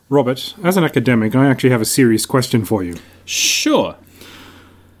Robert, as an academic, I actually have a serious question for you. Sure.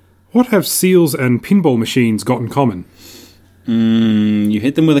 What have seals and pinball machines got in common? You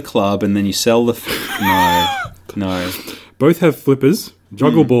hit them with a club and then you sell the... No. Both have flippers,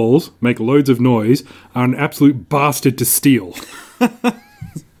 juggle balls, make loads of noise, are an absolute bastard to steal.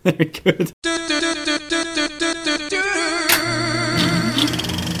 Very good.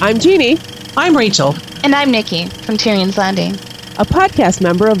 I'm Jeannie, I'm Rachel, And I'm Nikki from Tyrion's Landing. a podcast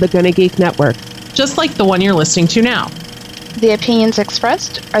member of the Gonna Geek Network. just like the one you're listening to now. The opinions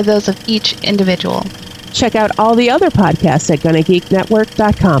expressed are those of each individual. Check out all the other podcasts at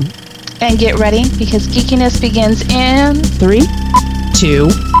GonnaGeekNetwork.com. And get ready, because geekiness begins in 3, 2,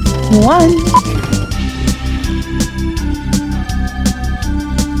 1.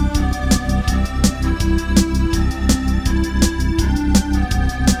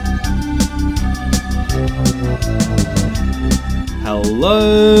 Hello,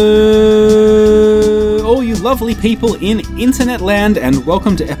 all you lovely people in Internet Land, and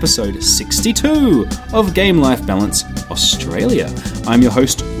welcome to episode 62 of Game Life Balance Australia. I'm your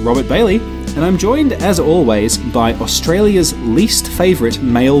host, Robert Bailey, and I'm joined, as always, by Australia's least favourite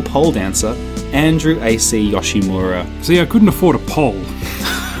male pole dancer, Andrew A.C. Yoshimura. See, I couldn't afford a pole.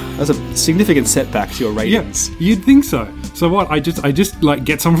 That's a significant setback to your ratings. Yeah, you'd think so. So what? I just like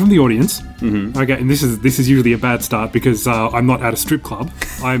get someone from the audience. Mm-hmm. Okay, and this is usually a bad start because I'm not at a strip club.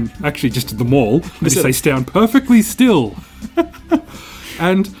 I'm actually just at the mall. I just say stand perfectly still,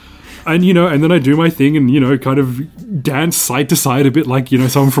 and you know, and then I do my thing and, you know, kind of dance side to side a bit like, you know,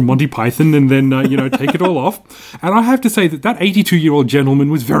 someone from Monty Python, and then you know, take it all off. And I have to say that 82-year-old gentleman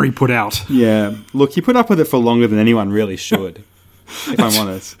was very put out. Yeah, look, you put up with it for longer than anyone really should. If I'm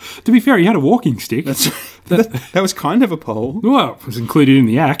honest. To be fair, he had a walking stick. That was kind of a pole. Well, it was included in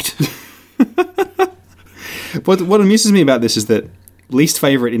the act. What amuses me about this is that least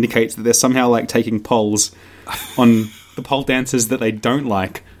favourite indicates that they're somehow like taking polls on the pole dancers that they don't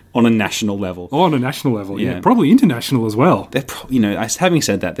like on a national level. Oh, on a national level, yeah. Yeah. Probably international as well. Having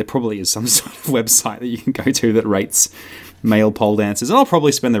said that, there probably is some sort of website that you can go to that rates male pole dancers, and I'll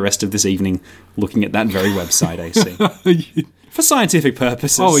probably spend the rest of this evening looking at that very website, AC. For scientific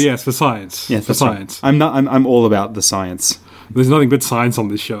purposes. Oh yes, for science. Yes, for science. Right. I'm all about the science. There's nothing but science on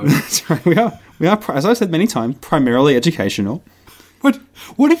this show. That's right. We are, as I've said many times, primarily educational.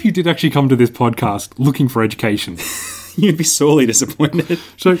 What if you did actually come to this podcast looking for education? You'd be sorely disappointed.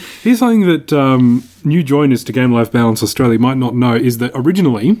 So here's something that new joiners to Game Life Balance Australia might not know, is that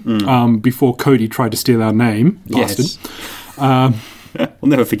originally, before Cody tried to steal our name, bastard, Yes. We'll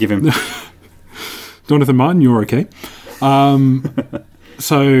never forgive him. Jonathan Martin, you're okay.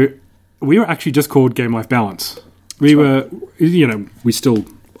 So we were actually just called Game Life Balance. We still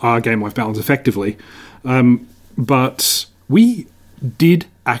are Game Life Balance effectively, but we did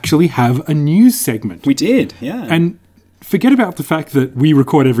actually have a news segment. We did, yeah. And forget about the fact that we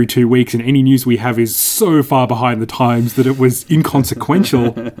record every 2 weeks and any news we have is so far behind the times that it was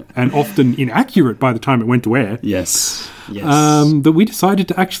inconsequential and often inaccurate by the time it went to air. Yes. That we decided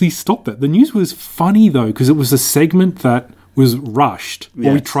to actually stop that. The news was funny, though, because it was a segment that was rushed. Yes.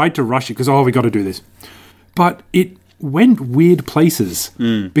 Or we tried to rush it because, we got to do this. But it went weird places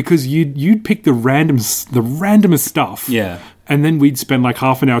because you'd pick the randomest stuff. Yeah. And then we'd spend like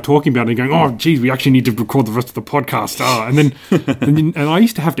half an hour talking about it and going, oh, geez, we actually need to record the rest of the podcast. And I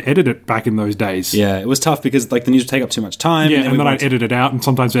used to have to edit it back in those days. Yeah, it was tough because like the news would take up too much time. Yeah, and then I'd edit it out, and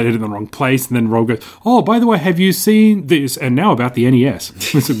sometimes I'd edit it in the wrong place, and then Roll goes, oh, by the way, have you seen this? And now about the NES.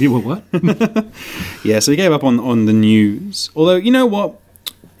 So, well, what? Yeah, so we gave up on the news. Although, you know what?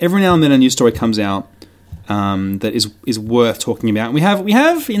 Every now and then a news story comes out that is worth talking about. And we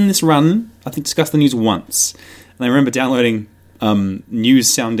have in this run, I think, discussed the news once. And I remember downloading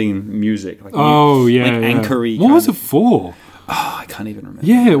news-sounding music. Like anchory. What was it for? Oh, I can't even remember.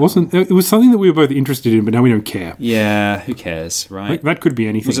 Yeah, it wasn't. It was something that we were both interested in, but now we don't care. Yeah, who cares, right? Like, that could be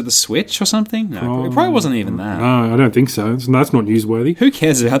anything. Was it the Switch or something? No, it probably wasn't even that. No, I don't think so. That's not newsworthy. Who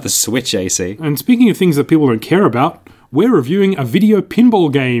cares about the Switch, AC? And speaking of things that people don't care about, we're reviewing a video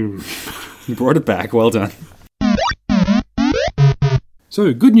pinball game. You brought it back. Well done.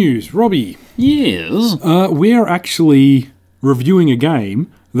 So, good news, Robbie. Yes. We're actually reviewing a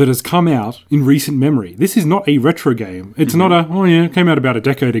game that has come out in recent memory. This is not a retro game. It's not it came out about a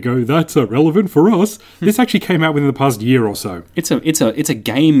decade ago. That's irrelevant for us. This actually came out within the past year or so. It's a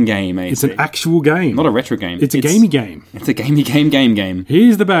game, AC. It's an actual game. Not a retro game. It's a gamey game. It's a gamey game.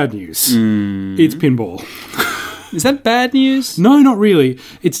 Here's the bad news. It's pinball. Is that bad news? No, not really.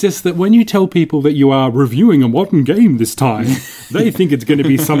 It's just that when you tell people that you are reviewing a modern game this time, they think it's going to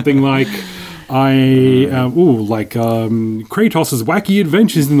be something like, Kratos' Wacky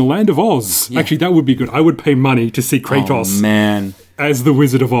Adventures in the Land of Oz. Yeah. Actually, that would be good. I would pay money to see Kratos Oh, man. as the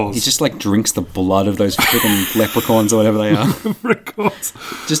Wizard of Oz. He just, like, drinks the blood of those freaking leprechauns or whatever they are.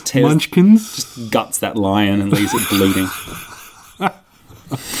 Kratos. Just tears... Munchkins. Just guts that lion and leaves it bleeding.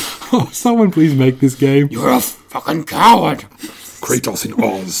 Oh, someone please make this game. You're a fucking coward! Kratos in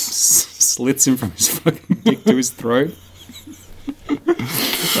Oz. Slits him from his fucking dick to his throat.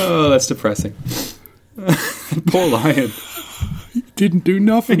 Oh, that's depressing. Poor lion. Didn't do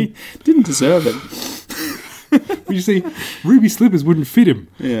nothing. Didn't deserve it. You see, ruby slippers wouldn't fit him.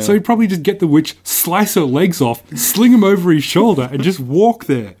 Yeah. So he'd probably just get the witch, slice her legs off, sling him over his shoulder, and just walk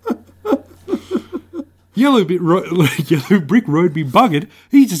there. Yellow brick road be buggered.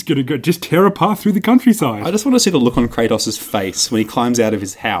 He's just going to go just tear a path through the countryside. I just want to see the look on Kratos' face when he climbs out of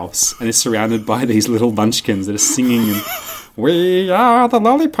his house and is surrounded by these little munchkins that are singing and we are the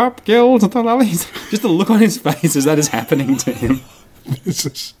Lollipop Guild, the lollies. Just the look on his face as that is happening to him.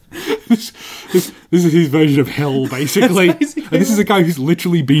 This is his version of hell, basically. And this is a guy who's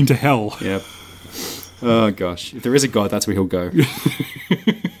literally been to hell. Yep. Oh, gosh. If there is a god, that's where he'll go.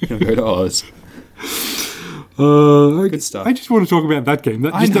 He'll go to Oz. Good stuff. I just want to talk about that game.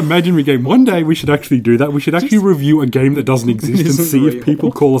 That just imaginary game. One day we should actually do that. We should actually review a game that doesn't exist and see if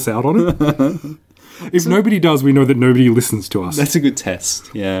people call us out on it. If nobody does, we know that nobody listens to us. That's a good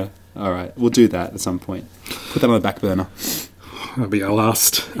test. Yeah. All right. We'll do that at some point. Put that on the back burner. That'll be our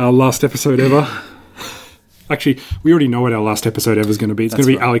last episode ever. Actually, we already know what our last episode ever is going to be. It's going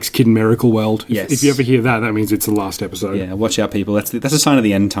to be right. Alex Kidd Miracle World. Yes. If you ever hear that, that means it's the last episode. Yeah, watch out, people. That's a sign of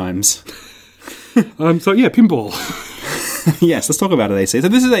the end times. So yeah, pinball. Yes, let's talk about it, AC. So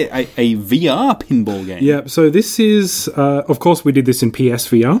this is a VR pinball game. Yeah, so this is, of course, we did this in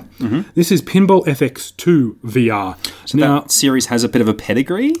PSVR. Mm-hmm. This is Pinball FX2 VR. So that series has a bit of a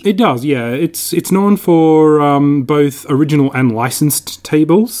pedigree? It does, yeah. It's known for both original and licensed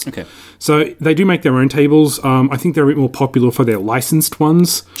tables. Okay. So they do make their own tables. I think they're a bit more popular for their licensed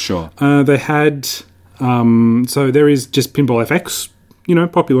ones. Sure. They had, so there is just Pinball FX,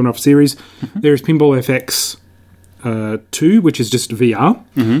 popular enough series. Mm-hmm. There is Pinball FX 2, which is just VR.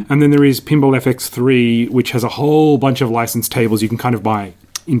 Mm-hmm. And then there is Pinball FX 3, which has a whole bunch of licensed tables you can kind of buy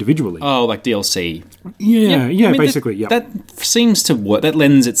individually. Oh, like DLC. Yeah, I mean, basically, yeah. That seems to work. That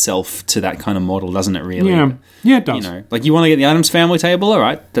lends itself to that kind of model, doesn't it, really? Yeah, it does. Like you want to get the Adams Family table, all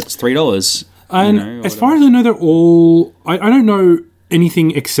right, that's $3. And as far as I know, they're all... I don't know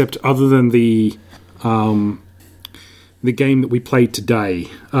anything except other than the game that we played today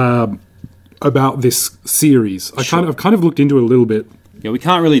about this series. I've kind of looked into it a little bit. Yeah, we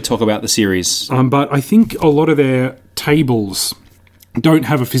can't really talk about the series. But I think a lot of their tables don't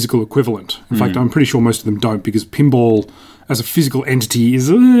have a physical equivalent. In fact, I'm pretty sure most of them don't, because pinball as a physical entity is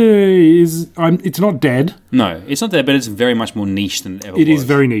it's not dead. No, it's not dead, but it's very much more niche than it ever was. It is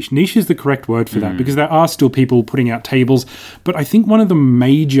very niche. Niche is the correct word for that, because there are still people putting out tables. But I think one of the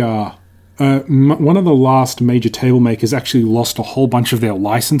last major table makers actually lost a whole bunch of their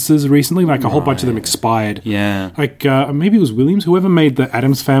licenses recently. Like a whole bunch of them expired. Yeah. Like maybe it was Williams, whoever made the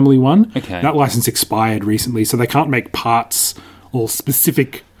Adams Family one. Okay. That license expired recently, so they can't make parts or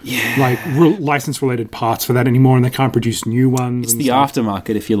specific license-related parts for that anymore, and they can't produce new ones. It's the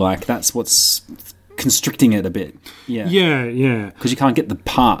aftermarket, if you like. That's what's constricting it a bit. Yeah. Yeah. Because you can't get the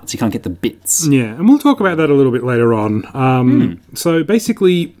parts, you can't get the bits. Yeah, and we'll talk about that a little bit later on. So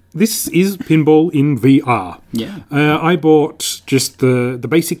basically, this is pinball in VR. Yeah. I bought just the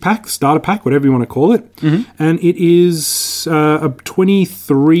basic pack, starter pack, whatever you want to call it, and it is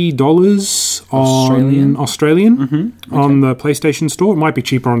 $23 Australian on the PlayStation Store. It might be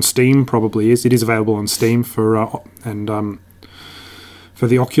cheaper on Steam, probably is. It is available on Steam for the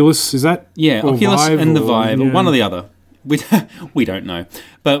Oculus. Is that? Yeah, or Oculus Vive and the or, Vive, yeah. one or the other. We don't know,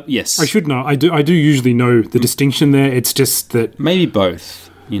 but yes, I should know. I do usually know the distinction there. It's just that maybe both.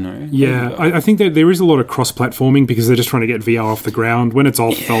 Yeah, I think that there is a lot of cross-platforming because they're just trying to get VR off the ground. When it's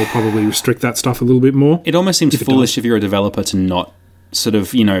off, they'll probably restrict that stuff a little bit more. It almost seems foolish if you're a developer to not sort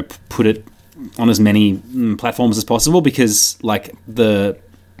of, put it on as many platforms as possible, because like the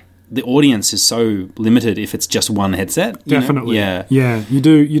audience is so limited if it's just one headset. Definitely. Yeah. You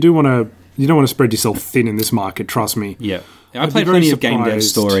don't want to spread yourself thin in this market, trust me. Yeah. I played plenty of Game Dev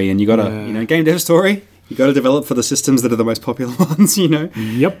Story, and you got to, Game Dev Story, you got to develop for the systems that are the most popular ones, Yep.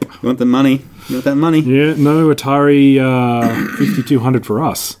 You want the money. You want that money. Yeah, no Atari 5200 for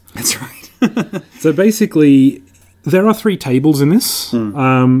us. That's right. So basically, there are 3 tables in this. They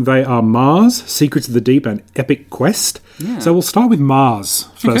are Mars, Secrets of the Deep, and Epic Quest. Yeah. So we'll start with Mars,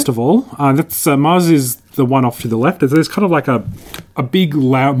 first of all. Mars is the one off to the left. There's kind of like a big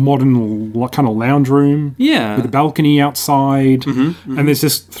modern kind of lounge room. Yeah. With a balcony outside. And there's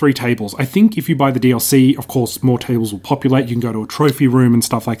just 3 tables. I think if you buy the DLC, of course, more tables will populate. You can go to a trophy room and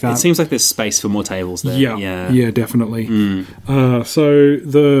stuff like that. It seems like there's space for more tables there. Yeah, definitely. So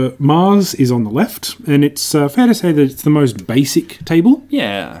the Mars is on the left, and it's fair to say that it's the most basic table.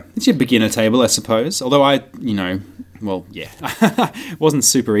 Yeah. It's your beginner table, I suppose. Although it wasn't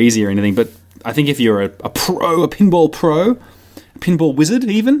super easy or anything, but I think if you're a pinball wizard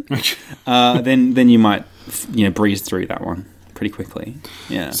even, then you might breeze through that one pretty quickly.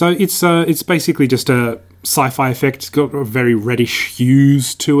 Yeah. So it's basically just a sci-fi effect. It's got a very reddish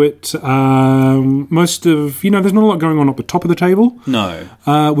hues to it. Most of there's not a lot going on at the top of the table. No.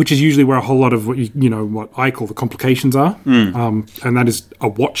 Which is usually where a whole lot of what I call the complications are. And that is a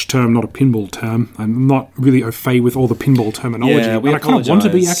watch term, not a pinball term. I'm not really au fait with all the pinball terminology. Yeah, I kind of want to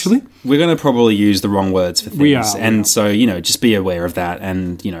be, actually. We're going to probably use the wrong words for things. We are. So, just be aware of that.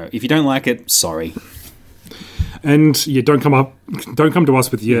 And, if you don't like it, sorry. And don't come to us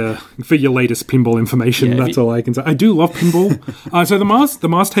with your latest pinball information. That's all I can say. I do love pinball. So the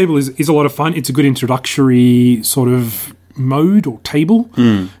Mars table is a lot of fun. It's a good introductory sort of mode or table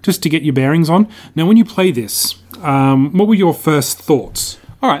just to get your bearings on. Now, when you play this, what were your first thoughts?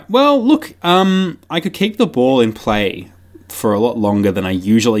 All right. Well, look, I could keep the ball in play for a lot longer than I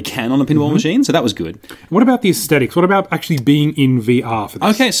usually can on a pinball machine, so that was good. What about the aesthetics? What about actually being in VR for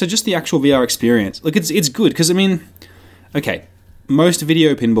this? Okay, so just the actual VR experience. Look, it's good, because, most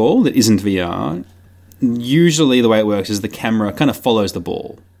video pinball that isn't VR, usually the way it works is the camera kind of follows the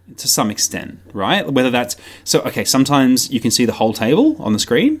ball to some extent, right? Whether that's... sometimes you can see the whole table on the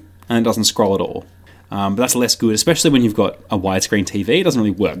screen, and it doesn't scroll at all. But that's less good, especially when you've got a widescreen TV. It doesn't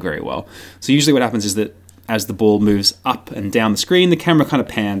really work very well. So usually what happens is that as the ball moves up and down the screen, the camera kind of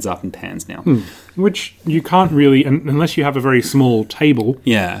pans up and pans down. Which you can't really, unless you have a very small table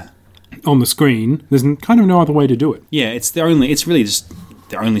on the screen, there's kind of no other way to do it. Yeah, it's really just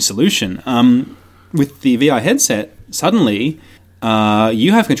the only solution. With the VR headset, suddenly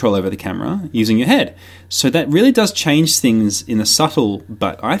you have control over the camera using your head. So that really does change things in a subtle,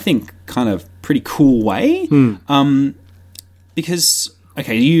 but I think kind of pretty cool way. Because...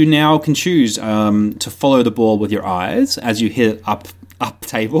 Okay, you now can choose to follow the ball with your eyes as you hit up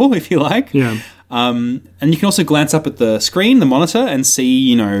table, if you like. Yeah. And you can also glance up at the screen, the monitor, and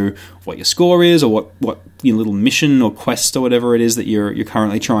see, what your score is, or what your little mission or quest or whatever it is that you're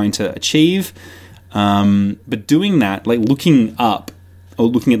currently trying to achieve. But doing that, like looking up or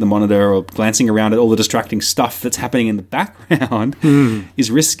looking at the monitor or glancing around at all the distracting stuff that's happening in the background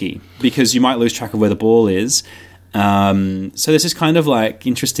is risky, because you might lose track of where the ball is. So there's this kind of like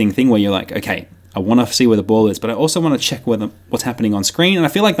interesting thing where you're like, okay, I want to see where the ball is, but I also want to check what's happening on screen. And I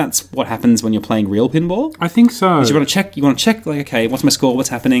feel like that's what happens when you're playing real pinball. I think so. You want to check like, okay, what's my score? What's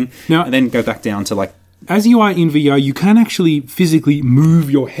happening? Now, and then go back down to like... As you are in VR, you can actually physically move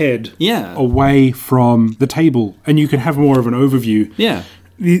your head away from the table, and you can have more of an overview. Yeah.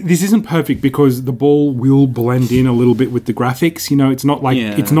 This isn't perfect because the ball will blend in a little bit with the graphics. It's not like...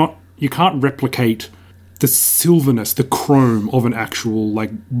 You can't replicate the silverness, the chrome of an actual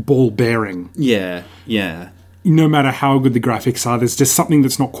like ball bearing. Yeah. No matter how good the graphics are, there's just something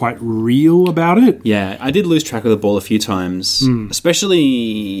that's not quite real about it. Yeah, I did lose track of the ball a few times,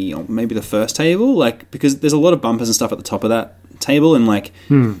 especially maybe the first table, like because there's a lot of bumpers and stuff at the top of that table, and like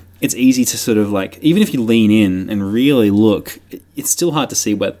it's easy to sort of like, even if you lean in and really look, it's still hard to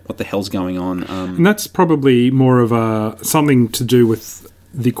see what the hell's going on. And that's probably more of something to do with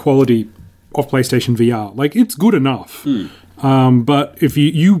the quality of PlayStation VR. Like, it's good enough. But if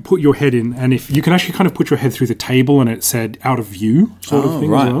you put your head in, and if you can actually kind of put your head through the table and it said out of view sort of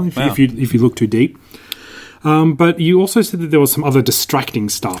thing as well, if you look too deep. But you also said that there was some other distracting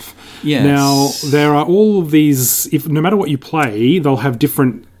stuff. Yes. Now, there are all of these, no matter what you play, they'll have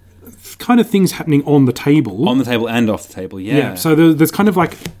different kind of things happening on the table. On the table and off the table, yeah. So there's kind of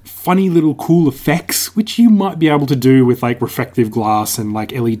like funny little cool effects, which you might be able to do with like reflective glass and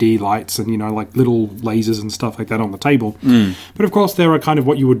like LED lights and, like little lasers and stuff like that on the table. But of course, there are kind of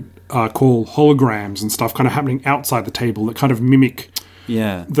what you would call holograms and stuff kind of happening outside the table that kind of mimic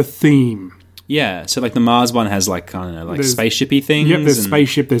the theme. Yeah, so like the Mars one has like, I don't know, like spaceshipy things. Yep, there's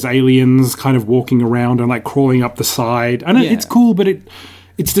spaceship, there's aliens kind of walking around and like crawling up the side. And it's cool, but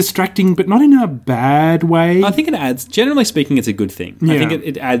it's distracting, but not in a bad way. I think it adds, generally speaking, it's a good thing. I think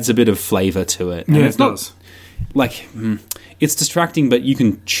it adds a bit of flavour to it. And it does. it's distracting, but you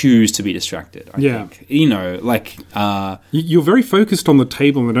can choose to be distracted. I think. You know, like you're very focused on the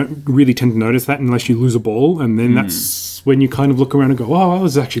table, and I don't really tend to notice that unless you lose a ball, and then that's when you kind of look around and go, "Oh, that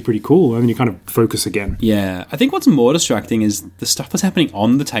was actually pretty cool," and then you kind of focus again. Yeah, I think what's more distracting is the stuff that's happening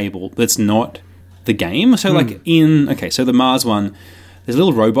on the table that's not the game. So, so the Mars one. There's a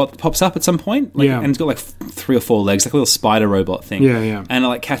little robot that pops up at some point, and it's got like 3 or 4 legs, like a little spider robot thing. Yeah. And it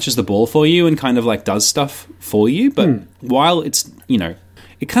like catches the ball for you and kind of like does stuff for you. But while it's, you know,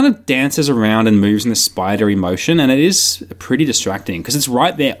 it kind of dances around and moves in this spidery motion, and it is pretty distracting because it's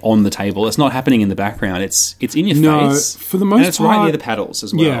right there on the table. It's not happening in the background. It's in your face. For the most and it's part, right near the paddles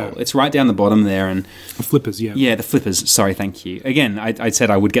as well. Yeah. It's right down the bottom there, and the flippers. Yeah, the flippers. Sorry, thank you. Again, I said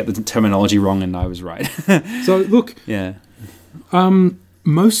I would get the terminology wrong, and I was right. So look, yeah.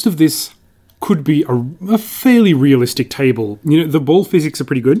 Most of this could be a fairly realistic table. You know, the ball physics are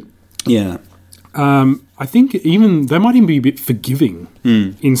pretty good. Yeah. I think they might even be a bit forgiving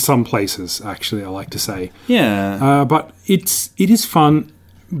in some places, actually, I like to say. Yeah. But it is fun.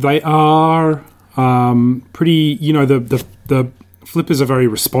 They are pretty, you know, the flippers are very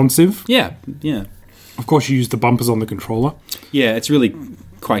responsive. Yeah. Of course, you use the bumpers on the controller. Yeah, it's really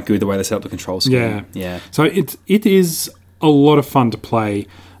quite good the way they set up the control scheme. Yeah. So it is a lot of fun to play.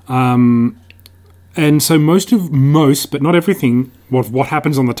 And so most, but not everything, what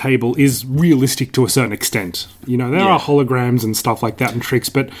happens on the table is realistic to a certain extent. You know, there are holograms and stuff like that and tricks,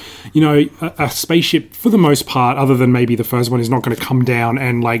 but, you know, a spaceship, for the most part, other than maybe the first one, is not going to come down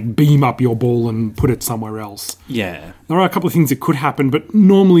and, like, beam up your ball and put it somewhere else. Yeah. There are a couple of things that could happen, but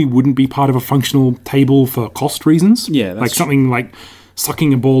normally wouldn't be part of a functional table for cost reasons. Yeah, that's like something like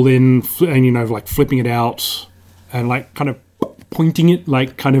sucking a ball in and, you know, like flipping it out and, like, kind of pointing it,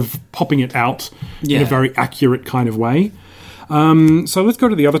 like kind of popping it out in a very accurate kind of way. So let's go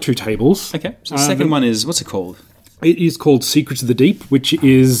to the other 2 tables. Okay. So the second one is, what's it called? It is called Secrets of the Deep, which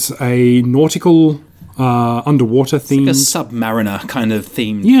is a nautical underwater theme. Like a Submariner kind of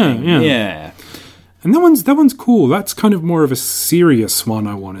theme. Yeah. And that one's cool. That's kind of more of a serious one,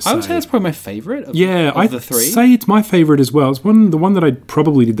 I want to say. I would say that's probably my favourite of the 3. I'd say it's my favourite as well. It's the one that I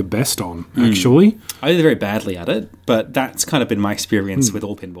probably did the best on, actually. I did very badly at it, but that's kind of been my experience with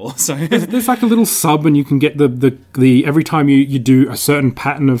all pinball. So there's like a little sub, and you can get the every time you do a certain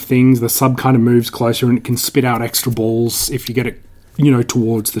pattern of things, the sub kind of moves closer, and it can spit out extra balls if you get it, you know,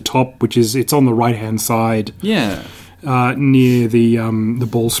 towards the top, it's on the right-hand side. Yeah. Near the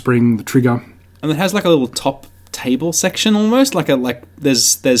ball spring, the trigger. And it has like a little top table section almost,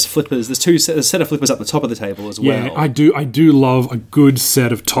 there's flippers. There's a set of flippers up the top of the table as well. Yeah, I do love a good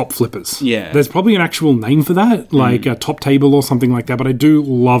set of top flippers. Yeah. There's probably an actual name for that, like a top table or something like that, but I do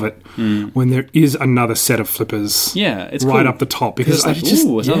love it when there is another set of flippers. Yeah, it's right cool. up the top, because it's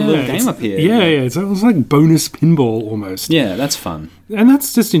another little game up here. Yeah, it's like bonus pinball almost. Yeah, that's fun. And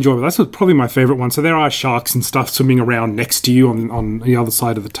that's just enjoyable. That's probably my favourite one. So there are sharks and stuff swimming around next to you on the other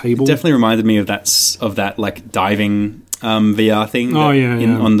side of the table. It definitely reminded me of that like diving VR thing.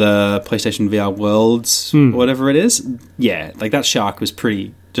 On the PlayStation VR Worlds, or whatever it is. Yeah, like that shark was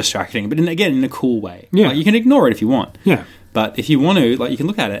pretty distracting, but again in a cool way. Yeah, like, you can ignore it if you want. Yeah, but if you want to, like, you can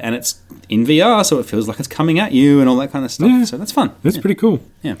look at it and it's in VR, so it feels like it's coming at you and all that kind of stuff. Yeah. So that's fun. That's pretty cool.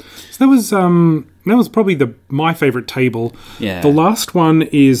 Yeah. So that was probably my favourite table. Yeah. The last one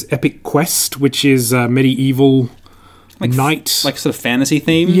is Epic Quest, which is medieval knight, like sort of fantasy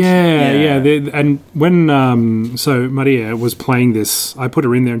themed. Yeah. And when so Maria was playing this, I put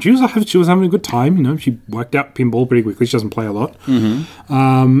her in there, and she was having a good time. You know, she worked out pinball pretty quickly. She doesn't play a lot.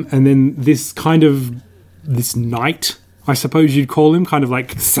 Mm-hmm. And then this knight, I suppose you'd call him, kind of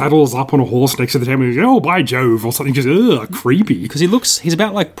like saddles up on a horse next to the table and goes, "Oh, by Jove," or something, just creepy. Because he's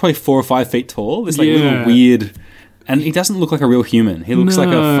about like probably 4 or 5 feet tall. This little weird, and he doesn't look like a real human. He looks like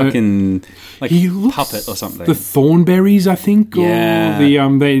a fucking puppet or something. The Thornberries, I think. Yeah.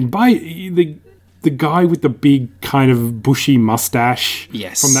 Or the guy with the big kind of bushy mustache.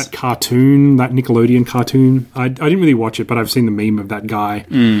 Yes. From that cartoon, that Nickelodeon cartoon. I didn't really watch it, but I've seen the meme of that guy.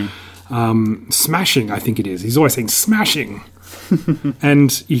 Smashing, I think it is. He's always saying smashing.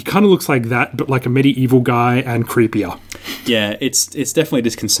 And he kind of looks like that, but like a medieval guy and creepier. Yeah, it's definitely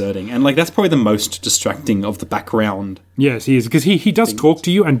disconcerting. And like that's probably the most distracting of the background. Yes, he is, because he does talk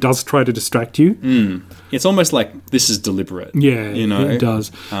to you and does try to distract you. It's almost like this is deliberate. Yeah, you know? It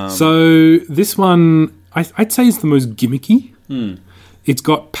does. So this one, I'd say is the most gimmicky. It's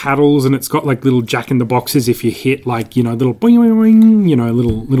got paddles, and it's got like little jack-in-the-boxes. If you hit like, you know, little boing, boing, boing, you know,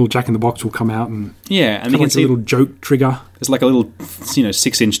 little jack-in-the-box will come out, and and you can like see a little joke trigger. There's like a little,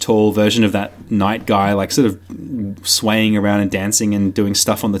 6-inch tall version of that knight guy, like sort of swaying around and dancing and doing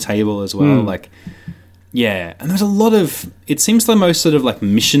stuff on the table as well. Like, Yeah, and there's a lot of... It seems the most sort of, like,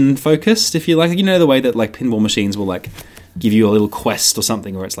 mission-focused, if you like. You know the way that, like, pinball machines will, like, give you a little quest or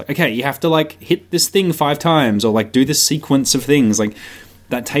something where it's like, okay, you have to, like, hit this thing 5 times or, like, do this sequence of things. Like,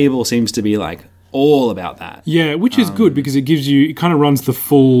 that table seems to be, like, all about that. Yeah, which is good because it gives you... It kind of runs the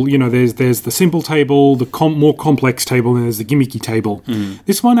full... You know, there's the simple table, the more complex table, and there's the gimmicky table.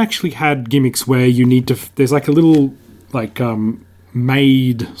 This one actually had gimmicks where you need to... There's, like, a little, like...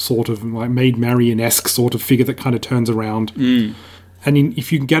 maid sort of like Maid Marian-esque sort of figure that kind of turns around, and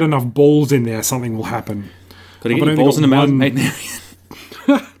if you can get enough balls in there, something will happen. Gotta get your balls in the mouth, Maid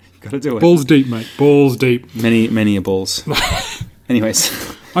Marian. Gotta do it. Balls deep, mate. Balls deep. Many a balls.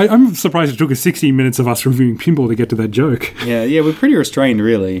 Anyways, I'm surprised it took us 16 minutes of us reviewing pinball to get to that joke. Yeah, we're pretty restrained,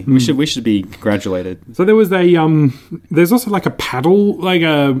 really. We should be congratulated. So there was there's also like a paddle, like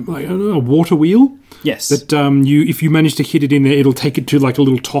a water wheel. Yes. That if you manage to hit it in there, it'll take it to like a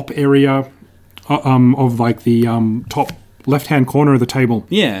little top area of like the top left-hand corner of the table.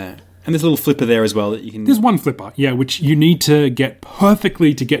 Yeah. And there's a little flipper there as well that you can... There's one flipper, yeah, which you need to get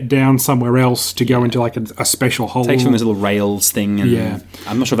perfectly to get down somewhere else to go into like a special hole. Takes from this little rails thing. And yeah.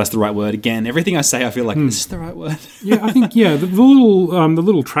 I'm not sure if that's the right word. Again, everything I say, I feel like this is the right word. Yeah, I think, yeah, the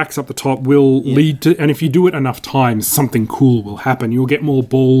little tracks up the top will lead to... And if you do it enough times, something cool will happen. You'll get more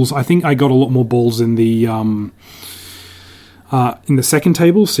balls. I think I got a lot more balls in the second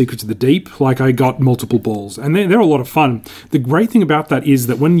table, Secrets of the Deep. Like, I got multiple balls, and they're a lot of fun. The great thing about that is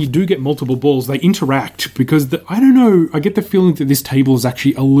that when you do get multiple balls, they interact, because I don't know, I get the feeling that this table is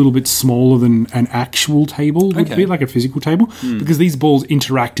actually a little bit smaller than an actual table would be, like a physical table, because these balls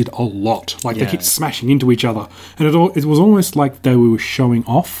interacted a lot. Like, they kept smashing into each other, and it was almost like they were showing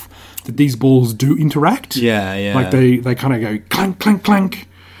off that these balls do interact. Yeah. Like, they kind of go clank, clank, clank.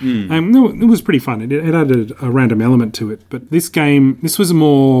 It was pretty fun. It added a random element to it. But this was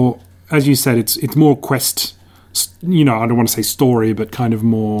more, as you said, it's more quest, I don't want to say story, but kind of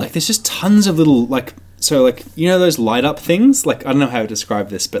more... Like, there's just tons of little, those light up things? Like, I don't know how to describe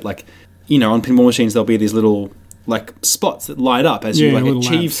this, but like, on pinball machines, there'll be these little, like, spots that light up as you, like,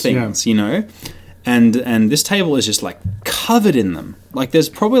 achieve things, And this table is just, like, covered in them. Like, there's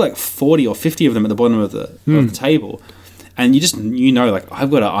probably, like, 40 or 50 of them at the bottom of the table. And like, I've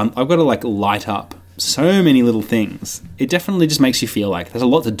got to like light up so many little things. It definitely just makes you feel like there's a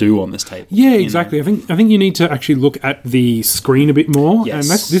lot to do on this table. Yeah, exactly. I think you need to actually look at the screen a bit more. Yes.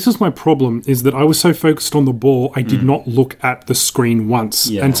 And this is my problem, is that I was so focused on the ball, I did not look at the screen once.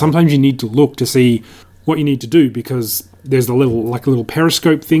 Yeah. And sometimes you need to look to see what you need to do, because there's a little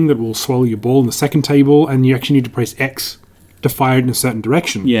periscope thing that will swallow your ball in the second table, and you actually need to press X to fire it in a certain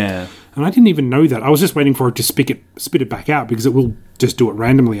direction. Yeah. And I didn't even know that. I was just waiting for it to spit it back out, because it will just do it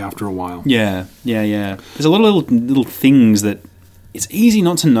randomly after a while. Yeah. There's a lot of little things that it's easy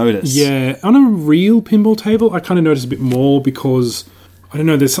not to notice. Yeah. On a real pinball table, I kind of notice a bit more, because, I don't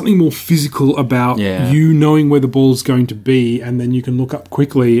know, there's something more physical about you knowing where the ball's going to be, and then you can look up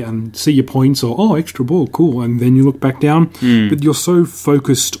quickly and see your points, or, extra ball, cool, and then you look back down. But you're so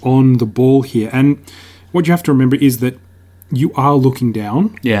focused on the ball here. And what you have to remember is that you are looking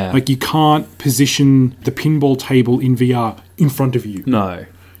down. Yeah. Like, you can't position the pinball table in VR in front of you. No.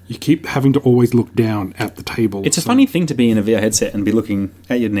 You keep having to always look down at the table. It's a funny thing to be in a VR headset and be looking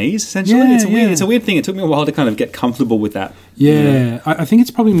at your knees, essentially. Yeah, it's a weird thing. It took me a while to kind of get comfortable with that. Yeah. I think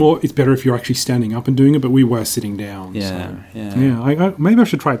it's better if you're actually standing up and doing it, but we were sitting down. Yeah, maybe I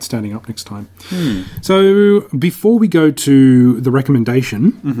should try it standing up next time. So, before we go to the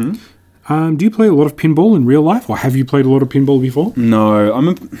recommendation... do you play a lot of pinball in real life, or have you played a lot of pinball before? No,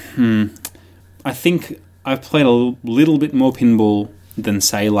 I think I've played a little bit more pinball than,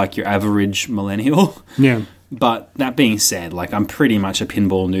 say, like your average millennial. Yeah. But that being said, like, I'm pretty much a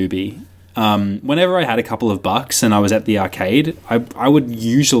pinball newbie. Whenever I had a couple of bucks and I was at the arcade, I would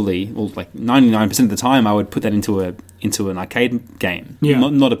usually, like 99% of the time, I would put that into an arcade game,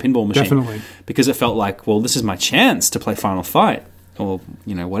 not a pinball machine. Definitely. Because it felt like, well, this is my chance to play Final Fight. Or,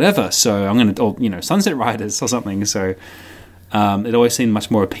 whatever. So I'm going to, Sunset Riders or something. So it always seemed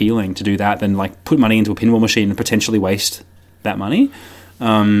much more appealing to do that than, like, put money into a pinball machine and potentially waste that money.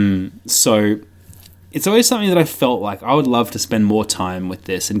 So it's always something that I felt like I would love to spend more time with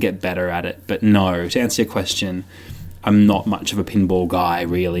this and get better at it. But no, to answer your question, I'm not much of a pinball guy,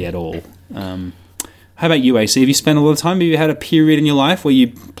 really, at all. How about you, AC? Have you spent a lot of time? Have you had a period in your life where you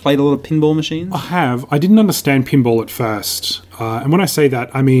played a lot of pinball machines? I have. I didn't understand pinball at first. And when I say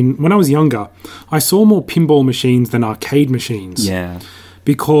that, I mean, when I was younger, I saw more pinball machines than arcade machines. Yeah.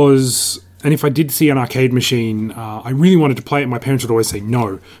 Because, and if I did see an arcade machine, I really wanted to play it. My parents would always say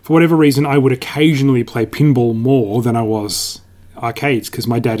no. For whatever reason, I would occasionally play pinball more than I was arcades because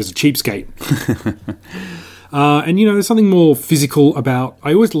my dad is a cheapskate. And, there's something more physical about...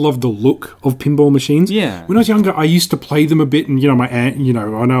 I always loved the look of pinball machines. Yeah. When I was younger, I used to play them a bit, and, my aunt,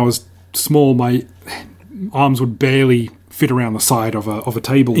 when I was small, my arms would barely fit around the side of a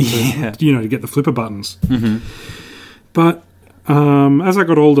table to get the flipper buttons. Mm-hmm. But as I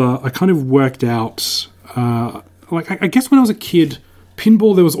got older, I kind of worked out... I guess when I was a kid...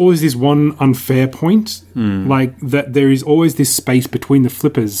 Pinball, there was always this one unfair point, like that there is always this space between the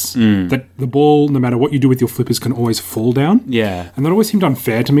flippers that the ball, no matter what you do with your flippers, can always fall down. Yeah. And that always seemed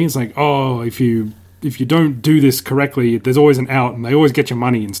unfair to me. It's like, if you don't do this correctly, there's always an out and they always get your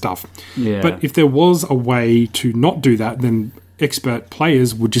money and stuff. Yeah. But if there was a way to not do that, then expert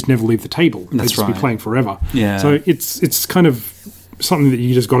players would just never leave the table. They'd just be playing forever. Yeah. So it's kind of... something that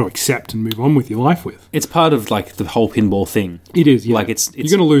you just got to accept and move on with your life with. It's part of the whole pinball thing. It is, yeah. It's you're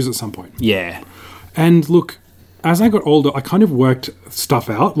going to lose at some point. Yeah. And look, as I got older, I kind of worked stuff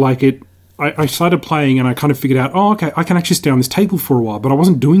out. I started playing and I kind of figured out, okay, I can actually stay on this table for a while, but I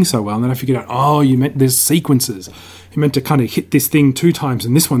wasn't doing so well. And then I figured out, you meant there's sequences. You meant to kind of hit this thing 2 times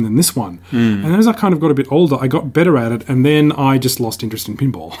and this one, then this one. And as I kind of got a bit older, I got better at it, and then I just lost interest in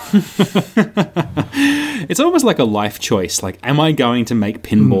pinball. It's almost like a life choice. Am I going to make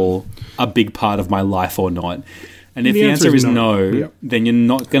pinball a big part of my life or not? And if the answer is no, then you're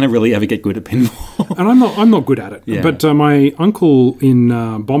not going to really ever get good at pinball. And I'm not good at it. Yeah. But my uncle in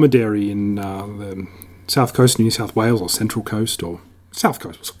Bomaderry in the South Coast, New South Wales, or Central Coast, or South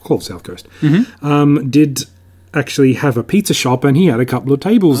Coast, it's called South Coast, did actually have a pizza shop, and he had a couple of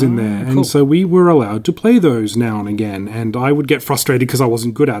tables in there. Cool. And so we were allowed to play those now and again. And I would get frustrated because I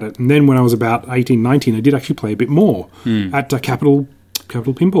wasn't good at it. And then when I was about 18, 19, I did actually play a bit more at Capital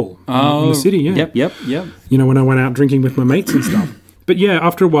Pinball in the city, yeah. Yep. When I went out drinking with my mates and stuff. But yeah,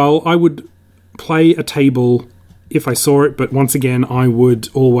 after a while, I would play a table if I saw it, but once again, I would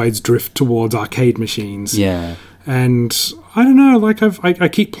always drift towards arcade machines. Yeah. And I don't know, I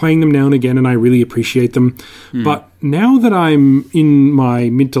keep playing them now and again, and I really appreciate them. But now that I'm in my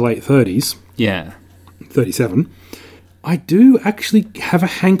mid to late 30s, 37, I do actually have a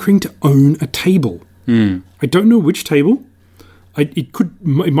hankering to own a table. I don't know which table. It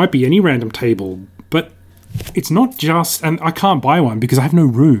might be any random table, but it's not just... And I can't buy one because I have no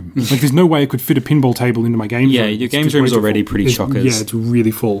room. There's no way I could fit a pinball table into my game room. Yeah, your games room is already pretty chockers. Yeah, it's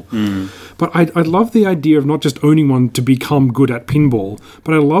really full. But I love the idea of not just owning one to become good at pinball,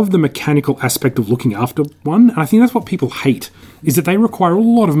 but I love the mechanical aspect of looking after one. And I think that's what people hate, is that they require a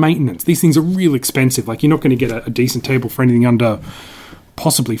lot of maintenance. These things are real expensive. You're not going to get a decent table for anything under...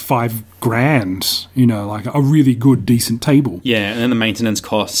 possibly $5,000, a really good, decent table. Yeah, and then the maintenance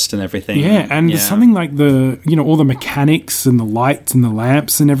cost and everything. Yeah, and there's something like all the mechanics and the lights and the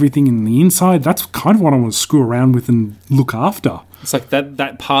lamps and everything in the inside, that's kind of what I want to screw around with and look after. It's like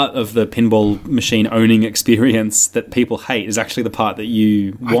that part of the pinball machine owning experience that people hate is actually the part that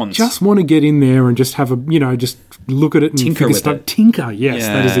you want. I just want to get in there and just have just look at it and tinker with stuff. it. Tinker, yes,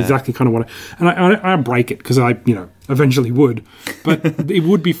 that is exactly kind of what I break it because I eventually would. But it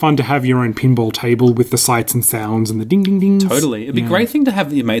would be fun to have your own pinball table with the sights and sounds and the ding ding dings. Totally. It'd be a great thing to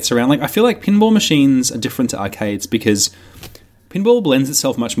have your mates around. I feel like pinball machines are different to arcades because pinball blends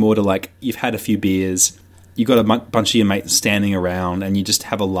itself much more to you've had a few beers, you got a bunch of your mates standing around and you just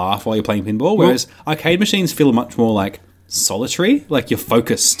have a laugh while you're playing pinball, whereas arcade machines feel much more solitary, you're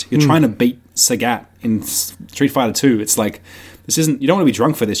focused. You're trying to beat Sagat in Street Fighter 2. It's this isn't... You don't want to be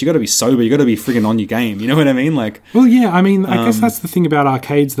drunk for this. You got to be sober. You got to be friggin' on your game. You know what I mean? Well, yeah. I mean, I guess that's the thing about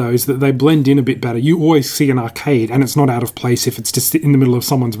arcades, though, is that they blend in a bit better. You always see an arcade, and it's not out of place if it's just in the middle of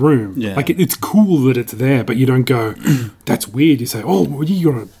someone's room. Yeah. It's cool that it's there, but you don't go, that's weird. You say,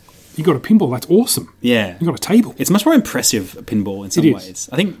 you got a pinball. That's awesome. Yeah. You got a table. It's much more impressive, a pinball, in some ways.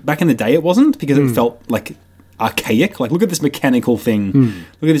 I think back in the day it wasn't, because it felt archaic. Look at this mechanical thing.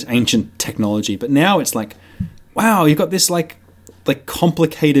 Look at this ancient technology. But now it's wow, you've got this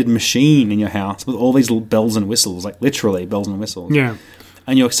complicated machine in your house with all these little bells and whistles, literally bells and whistles. Yeah.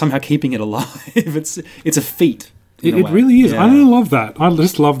 And you're somehow keeping it alive. It's a feat. It really is. Yeah. I love that. I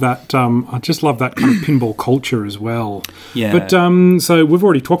just love that. I just love that kind of pinball culture as well. Yeah. But so we've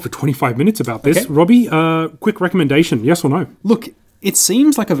already talked for 25 minutes about this. Okay. Robbie, quick recommendation, yes or no? Look, it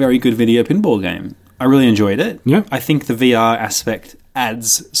seems like a very good video pinball game. I really enjoyed it. Yeah. I think the VR aspect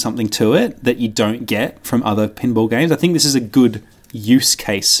adds something to it that you don't get from other pinball games. I think this is a good use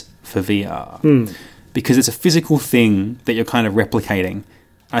case for VR because it's a physical thing that you're kind of replicating.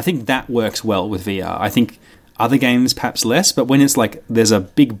 I think that works well with VR. I think other games perhaps less, but when it's there's a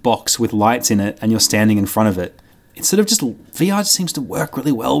big box with lights in it and you're standing in front of it, it's sort of just... VR just seems to work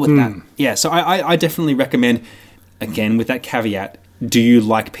really well with that. Yeah, so I definitely recommend... again, with that caveat, do you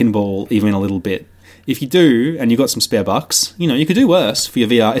like pinball even a little bit? If you do, and you've got some spare bucks, you could do worse for your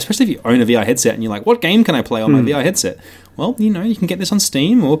VR, especially if you own a VR headset and you're like, what game can I play on my VR headset? Well, you can get this on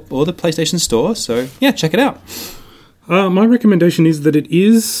Steam or the PlayStation Store, so yeah, check it out. My recommendation is that it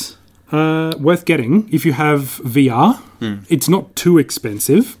is worth getting if you have VR. It's not too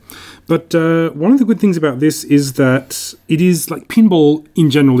expensive, but one of the good things about this is that it is like pinball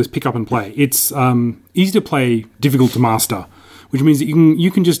in general is pick up and play. It's easy to play, difficult to master, which means that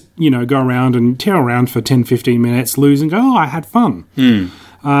you can just go around and tear around for 10-15 minutes, lose and go, oh, I had fun.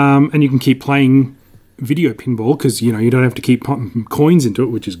 And you can keep playing video pinball because you don't have to keep pumping coins into it,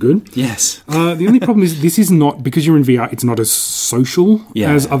 which is good. Yes. The only problem is this is not, because you're in VR, it's not as social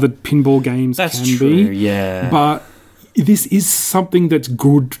as other pinball games can true, be. Yeah. But this is something that's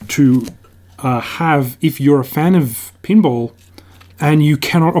good to have if you're a fan of pinball and you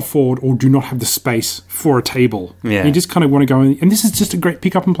cannot afford or do not have the space for a table. Yeah. You just kind of want to go in, and this is just a great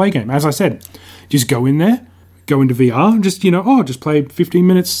pick up and play game. As I said, just go in there, go into VR, just, just play 15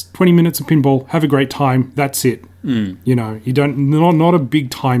 minutes, 20 minutes of pinball, have a great time, that's it. You don't, not a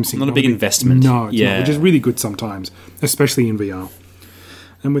big time sink. Not a big investment. No, it's not, which is really good sometimes, especially in VR.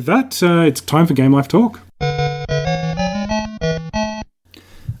 And with that, it's time for Game Life Talk.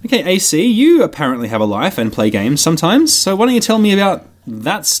 Okay, AC, you apparently have a life and play games sometimes, so why don't you tell me about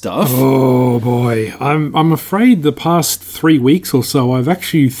that stuff? Oh boy, I'm afraid the past 3 weeks or so I've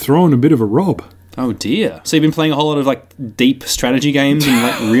actually thrown a bit of a rob. Oh dear. So you've been playing a whole lot of deep strategy games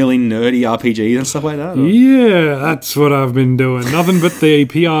and really nerdy RPGs and stuff like that? Or? Yeah, that's what I've been doing. Nothing but the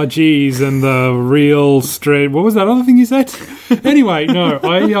PRGs and the real straight. What was that other thing you said? Anyway, no,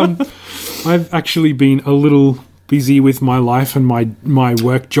 I've actually been a little busy with my life and my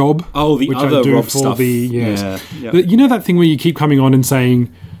work job. Oh, the which other I do Rob for stuff. Yeah. Yeah. You know that thing where you keep coming on and saying,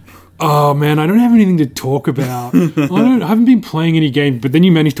 oh man, I don't have anything to talk about. I haven't been playing any games, but then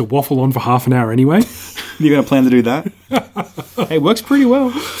you manage to waffle on for half an hour anyway. You're going to plan to do that? Hey, it works pretty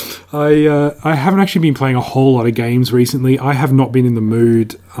well. I haven't actually been playing a whole lot of games recently. I have not been in the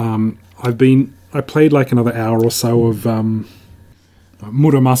mood. I played like another hour or so of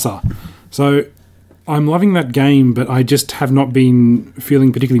Muramasa. So I'm loving that game, but I just have not been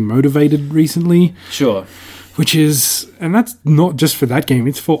feeling particularly motivated recently. Sure. And that's not just for that game,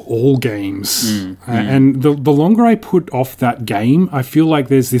 it's for all games. And the longer I put off that game, I feel like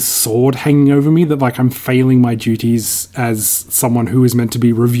there's this sword hanging over me that I'm failing my duties as someone who is meant to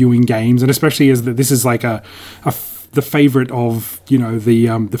be reviewing games, and especially as this is like the favourite of,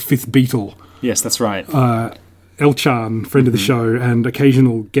 the fifth Beatle. Yes, that's right. Elchan, friend of the show and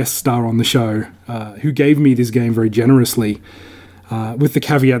occasional guest star on the show, who gave me this game very generously, with the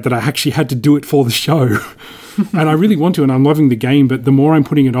caveat that I actually had to do it for the show. And I really want to, and I'm loving the game, but the more I'm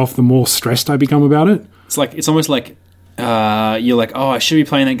putting it off, the more stressed I become about it. It's almost like you're like, oh, I should be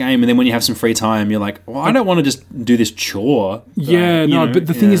playing that game, and then when you have some free time, you're like, well, I don't want to just do this chore. But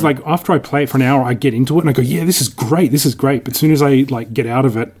the thing is, after I play it for an hour, I get into it and I go, yeah, this is great. But as soon as I get out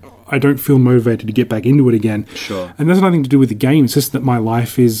of it, I don't feel motivated to get back into it again. Sure. And that's nothing to do with the game. It's just that my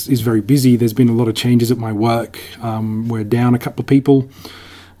life is very busy. There's been a lot of changes at my work. We're down a couple of people,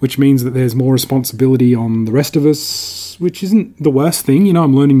 which means that there's more responsibility on the rest of us, which isn't the worst thing.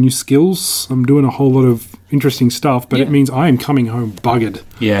 I'm learning new skills. I'm doing a whole lot of interesting stuff, but it means I am coming home buggered.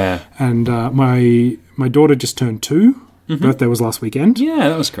 Yeah. And my daughter just turned 2. Birthday was last weekend. Yeah,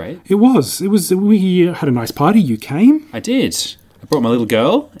 that was great. It was. We had a nice party. You came. I did. I brought my little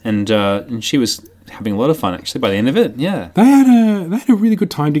girl, and she was having a lot of fun, actually, by the end of it. Yeah. They had a really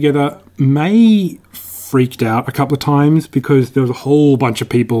good time together. May freaked out a couple of times because there was a whole bunch of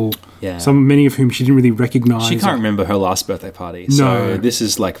people, many of whom she didn't really recognise. She can't remember her last birthday party, so this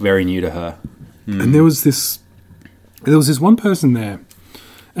is very new to her. And there was this one person there,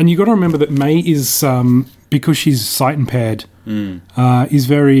 and you got to remember that May is because she's sight impaired, is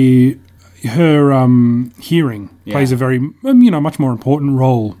very. Her hearing plays a very, much more important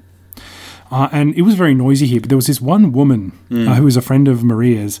role. And it was very noisy here, but there was this one woman who was a friend of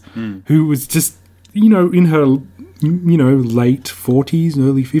Maria's who was just, in her, late 40s,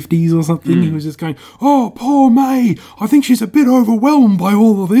 early 50s or something. He was just going, oh, poor May, I think she's a bit overwhelmed by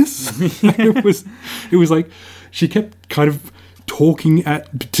all of this. it was like she kept kind of talking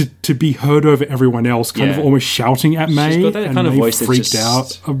to be heard over everyone else, kind of almost shouting at May. She's got that kind of voice that freaked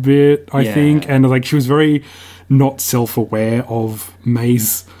out a bit, I think, and she was very not self-aware of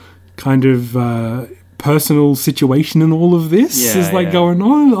May's kind of personal situation and all of this going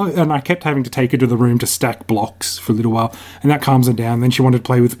on, and I kept having to take her to the room to stack blocks for a little while, and that calms her down. Then she wanted to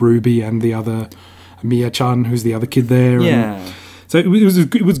play with Ruby and the other Mia-chan, who's the other kid there. Yeah. So it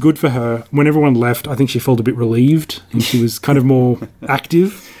was good for her. When everyone left, I think she felt a bit relieved and she was kind of more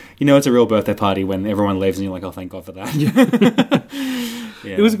active. You know, it's a real birthday party when everyone leaves and you're like, oh, thank God for that.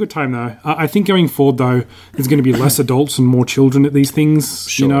 Yeah. It was a good time, though. I think going forward, though, there's going to be less adults and more children at these things,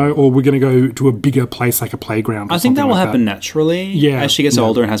 Sure. you know, or we're going to go to a bigger place like a playground or I think that something will like happen naturally as she gets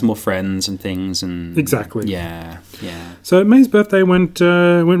older and has more friends and things. And Exactly. Yeah. So May's birthday went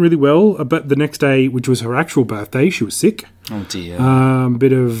really well, but the next day, which was her actual birthday, she was sick. Oh, dear. A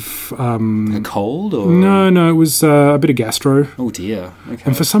bit of... a cold? Or No, it was a bit of gastro. Oh, dear. Okay.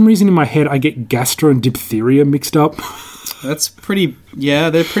 And for some reason in my head, I get gastro and diphtheria mixed up. That's pretty... Yeah,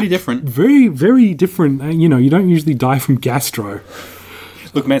 they're pretty different. Very, very different. You know, you don't usually die from gastro.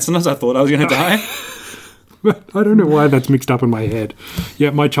 Look, man, sometimes I thought I was going to die. But I don't know why that's mixed up in my head. Yeah,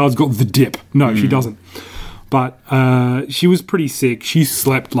 my child's got the dip. No, she doesn't. But she was pretty sick. She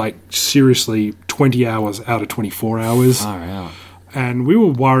slept, like, seriously 20 hours out of 24 hours. Far out. And we were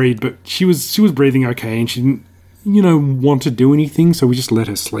worried, but she was breathing okay and she didn't, you know, want to do anything, so we just let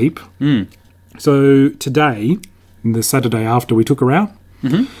her sleep. So today, the Saturday after, we took her out.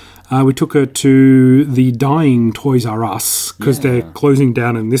 We took her to the dying Toys R Us because they're closing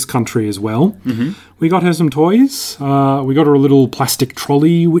down in this country as well. We got her some toys. We got her a little plastic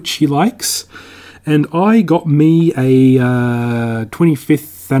trolley, which she likes. And I got me a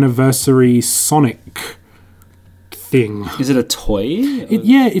 25th anniversary Sonic thing. Is it a toy?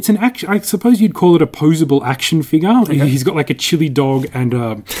 It's an action. I suppose you'd call it a posable action figure. Okay. He's got like a chili dog and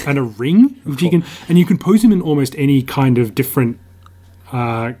a ring, which you can pose him in almost any kind of different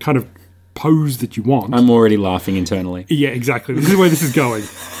kind of pose that you want. I'm already laughing internally. Yeah, exactly. This is where this is going.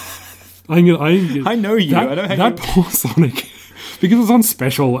 I know you. I know how that poor Sonic, because it was on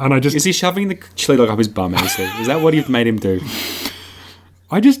special, and I just... Is he shoving the chili dog up his bum, is that what you've made him do?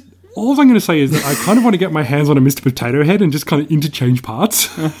 All I'm going to say is that I kind of want to get my hands on a Mr. Potato Head and just kind of interchange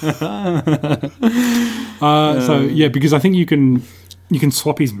parts. Because I think you can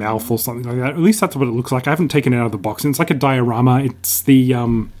swap his mouth or something like that. At least that's what it looks like. I haven't taken it out of the box. And it's like a diorama. It's the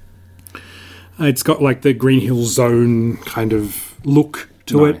it's got like the Green Hill Zone kind of look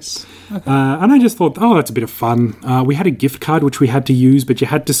to it. Okay. And I just thought, that's a bit of fun. We had a gift card which we had to use, but you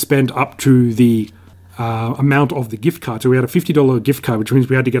had to spend up to the amount of the gift card. So we had a $50 gift card, which means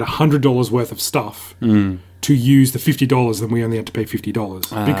we had to get $100 worth of stuff to use the $50, and we only had to pay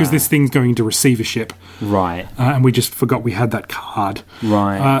 $50 because this thing's going into receivership. Right. And we just forgot we had that card.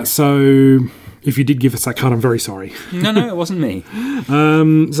 Right. So if you did give us that card, I'm very sorry. No, it wasn't me.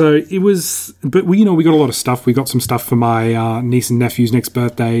 So it was, but we got a lot of stuff. We got some stuff for my niece and nephew's next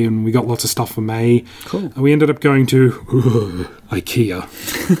birthday, and we got lots of stuff for May. Cool. And we ended up going to IKEA.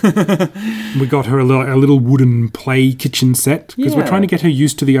 We got her a little wooden play kitchen set because we're trying to get her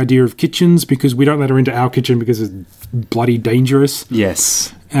used to the idea of kitchens, because we don't let her into our kitchen because it's bloody dangerous.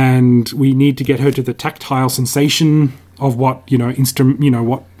 Yes. And we need to get her to the tactile sensation of what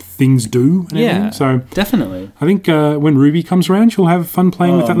what things do and everything. So definitely. I think when Ruby comes around, she'll have fun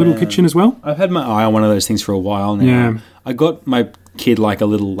playing with that little kitchen as well. I've had my eye on one of those things for a while now. Yeah. I got my kid like a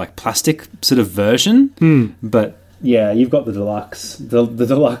little like plastic sort of version, but yeah, you've got the deluxe, the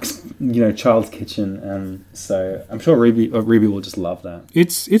deluxe, child's kitchen, so I'm sure Ruby will just love that.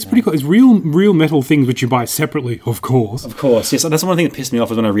 It's pretty cool. It's real metal things which you buy separately, of course. Of course, yes. That's one thing that pissed me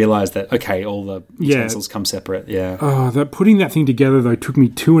off, is when I realised that all the utensils come separate. Yeah. Putting that thing together though took me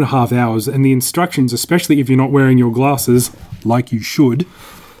 2.5 hours, and the instructions, especially if you're not wearing your glasses, like you should,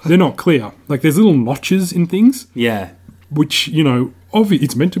 they're not clear. Like there's little notches in things. Yeah. Which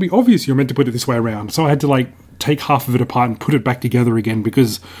it's meant to be obvious. You're meant to put it this way around. So I had to take half of it apart and put it back together again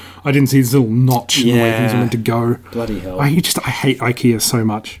because I didn't see this little notch in the way things are meant to go. Bloody hell. I hate IKEA so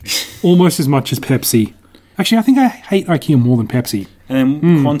much. Almost as much as Pepsi. Actually, I think I hate IKEA more than Pepsi. And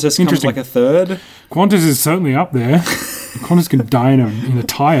then Qantas comes like a third. Qantas is certainly up there. Qantas can die in a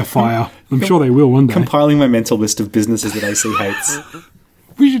tyre fire. I'm sure they will one day. Compiling my mental list of businesses that AC hates.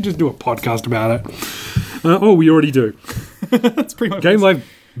 We should just do a podcast about it. We already do. That's pretty much Game Life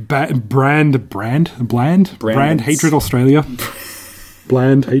Brand Hatred Australia.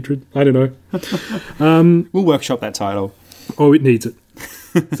 Bland Hatred. I don't know. We'll workshop that title. Oh, it needs it.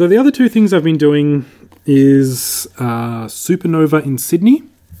 So the other two things I've been doing is Supernova in Sydney,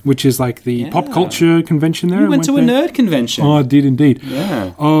 which is like the pop culture convention there. You went to a nerd convention. Oh, I did indeed.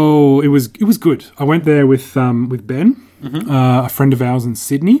 Yeah. Oh, it was good. I went there with Ben, a friend of ours in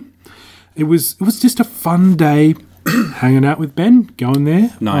Sydney. It was just a fun day. Hanging out with Ben, going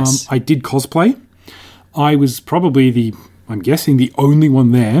there. Nice. I did cosplay. I was probably I'm guessing the only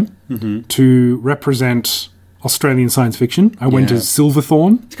one there to represent Australian science fiction. I went to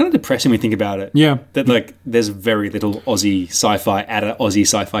Silverthorne. It's kind of depressing when you think about it. Yeah. That, like, there's very little Aussie sci-fi at an Aussie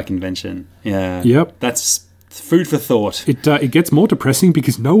sci-fi convention. Yeah. Yep. That's food for thought. It gets more depressing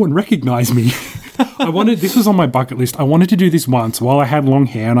because no one recognised me. This was on my bucket list. I wanted to do this once while I had long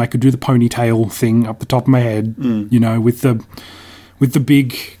hair and I could do the ponytail thing up the top of my head, you know, with the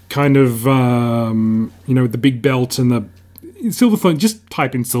big kind of, with the big belt and the Silverthorne. Just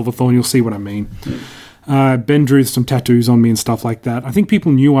type in Silverthorne, you'll see what I mean. Ben drew some tattoos on me and stuff like that. I think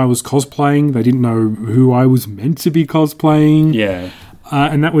people knew I was cosplaying. They didn't know who I was meant to be cosplaying. Yeah.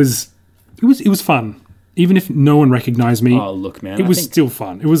 And it was fun. Even if no one recognised me, oh look, man, it was still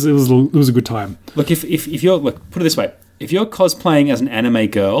fun. It was a good time. Look, if you're put it this way, if you're cosplaying as an anime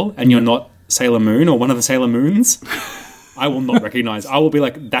girl and you're not Sailor Moon or one of the Sailor Moons, I will not recognise. I will be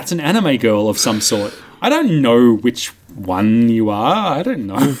like, that's an anime girl of some sort. I don't know which one you are. I don't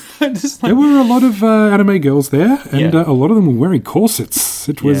know. There were a lot of anime girls there, and a lot of them were wearing corsets.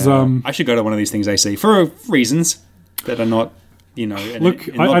 It was. I should go to one of these things, AC, for reasons that are not. Look,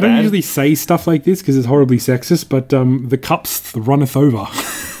 I don't usually say stuff like this because it's horribly sexist, but the cups runneth over.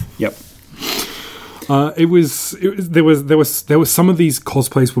 Yep. There was some of these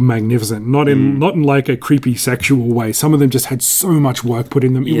cosplays were magnificent, not in like a creepy sexual way. Some of them just had so much work put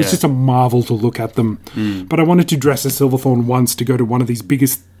in them. It was just a marvel to look at them. But I wanted to dress as Silverthorne once to go to one of these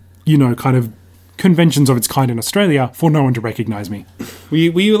biggest, kind of conventions of its kind in Australia for no one to recognise me. Were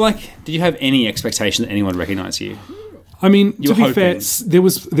you like? Did you have any expectation that anyone would recognise you? I mean, to be fair, there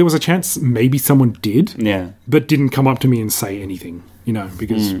was a chance maybe someone did, but didn't come up to me and say anything,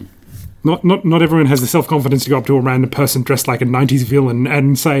 because not everyone has the self-confidence to go up to a random person dressed like a 90s villain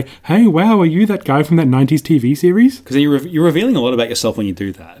and say, hey, wow, are you that guy from that 90s TV series? Because you're revealing a lot about yourself when you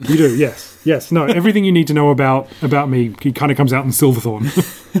do that. You do, yes. No, everything you need to know about me, he kind of comes out in Silverthorne.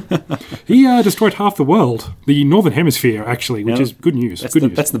 He destroyed half the world, the Northern Hemisphere, actually, which is good news.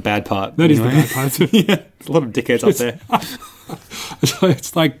 That's the bad part. That is the bad part. There's a lot of dickheads up there.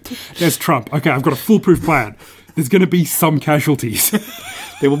 It's like, there's Trump. Okay, I've got a foolproof plan. There's going to be some casualties.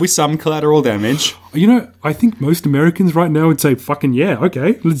 There will be some collateral damage. I think most Americans right now would say, fucking yeah,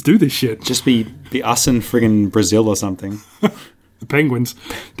 okay, let's do this shit. Just be us in friggin' Brazil or something. The penguins.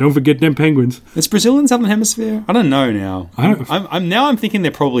 Don't forget them penguins. Is Brazil in Southern Hemisphere? I don't know now. I'm thinking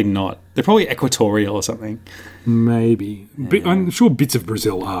they're probably not. They're probably equatorial or something. Maybe. Yeah. I'm sure bits of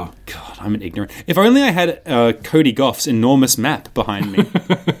Brazil are. God, I'm an ignorant. If only I had Cody Goff's enormous map behind me,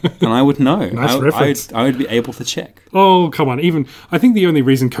 and I would know. Nice reference. I would be able to check. Oh, come on. I think the only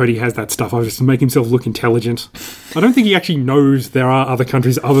reason Cody has that stuff is to make himself look intelligent. I don't think he actually knows there are other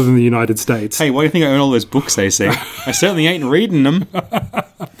countries other than the United States. Hey, why do you think I own all those books, AC? I certainly ain't reading them.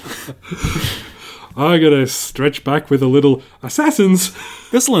 I gotta stretch back with a little assassins.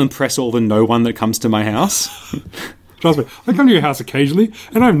 This will impress all the no one that comes to my house. Trust me, I come to your house occasionally,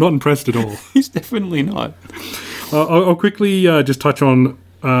 and I'm not impressed at all. He's definitely not. I'll quickly just touch on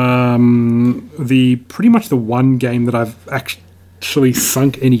pretty much the one game that I've actually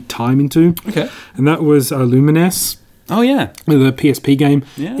sunk any time into. Okay. And that was Lumines. Oh, yeah. The PSP game.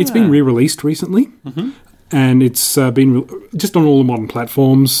 Yeah. It's been re-released recently. Mm-hmm. And it's been just on all the modern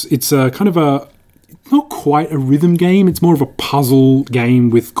platforms. It's kind of not quite a rhythm game. It's more of a puzzle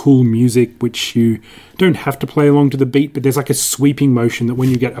game with cool music, which you don't have to play along to the beat, but there's like a sweeping motion that when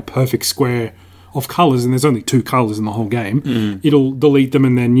you get a perfect square of colours, and there's only 2 colours in the whole game, it'll delete them,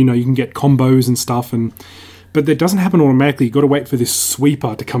 and then, you can get combos and stuff. But that doesn't happen automatically. You've got to wait for this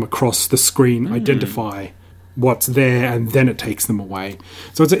sweeper to come across the screen, identify what's there, and then it takes them away.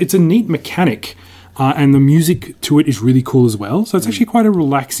 So it's a neat mechanic. And the music to it is really cool as well. So it's actually quite a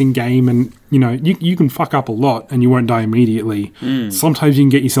relaxing game, and you can fuck up a lot and you won't die immediately. Sometimes you can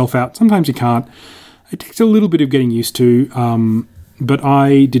get yourself out, sometimes you can't. It takes a little bit of getting used to, but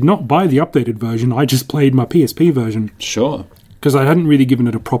I did not buy the updated version. I just played my PSP version. Sure. Because I hadn't really given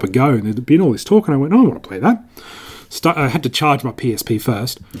it a proper go. There'd been all this talk, and I went, I want to play that. I had to charge my PSP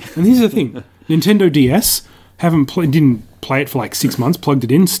first. And here's the thing. Nintendo DS, didn't play it for like 6 months, plugged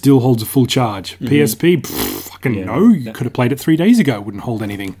it in, still holds a full charge. PSP, no, you could have played it 3 days ago, it wouldn't hold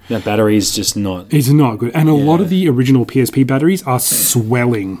anything. That battery is just not... It's not good. And a lot of the original PSP batteries are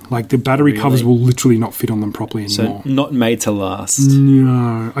swelling. Like the battery covers will literally not fit on them properly anymore. So not made to last.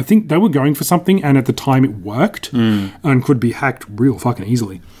 No. I think they were going for something, and at the time it worked and could be hacked real fucking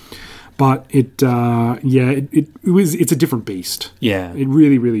easily. But it's a different beast. Yeah. It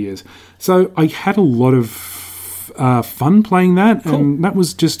really, really is. So I had a lot of fun playing that, and that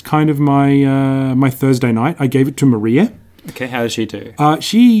was just kind of my Thursday night. I gave it to Maria, Okay, how does she do?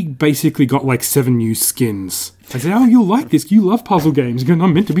 She basically got like 7 new skins. I said, "Oh, you'll like this. You love puzzle games." Going,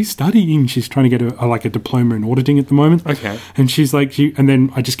 "I'm meant to be studying." She's trying to get a diploma in auditing at the moment. Okay. And she's like, and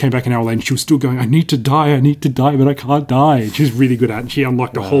then I just came back an hour later, and she was still going, "I need to die, but I can't die." She's really good at it. And she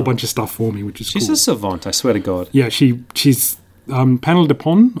unlocked a whole bunch of stuff for me, which is She's cool. a savant, I swear to God. Yeah, she's Panel de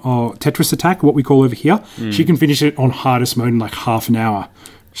Pon, or Tetris Attack, what we call over here. She can finish it on hardest mode in like half an hour.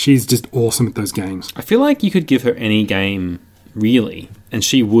 She's just awesome at those games. I feel like you could give her any game, really, and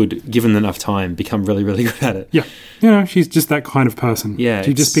she would, given enough time, become really, really good at it. Yeah. She's just that kind of person. Yeah,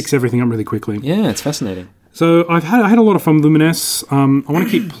 She just picks everything up really quickly. Yeah, it's fascinating. So I had a lot of fun with Lumines. I want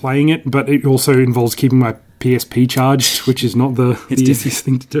to keep playing it, but it also involves keeping my PSP charged, which is not the easiest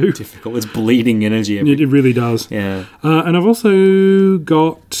thing to do. Difficult. It's bleeding energy. It really does. Yeah. And I've also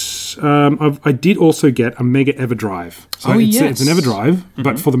got... I did also get a Mega EverDrive. So it's an EverDrive,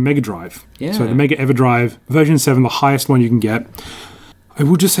 but for the Mega Drive. Yeah. So the Mega EverDrive, version 7, the highest one you can get. I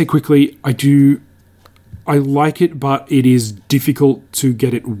will just say quickly, I like it, but it is difficult to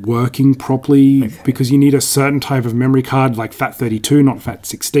get it working properly because you need a certain type of memory card, like FAT32, not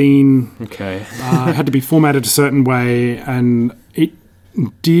FAT16. Okay. It had to be formatted a certain way, and it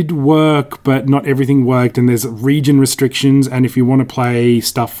did work, but not everything worked, and there's region restrictions, and if you want to play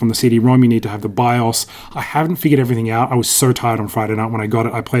stuff from the CD-ROM, you need to have the BIOS. I haven't figured everything out. I was so tired on Friday night when I got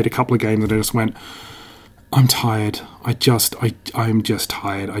it. I played a couple of games and I just went, I'm tired. I'm just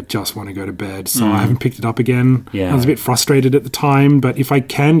tired. I just want to go to bed. So I haven't picked it up again. Yeah. I was a bit frustrated at the time, but if I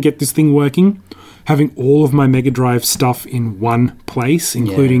can get this thing working, having all of my Mega Drive stuff in one place,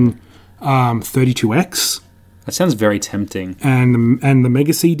 including 32X... That sounds very tempting. And the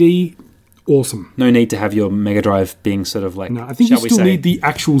Mega CD, awesome. No need to have your Mega Drive being sort of like... No, I think you still need the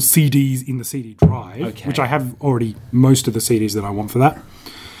actual CDs in the CD drive, which I have already most of the CDs that I want for that.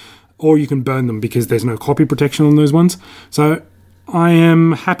 Or you can burn them because there's no copy protection on those ones. So I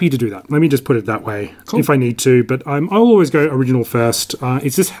am happy to do that. Let me just put it that way if I need to. But I'll always go original first.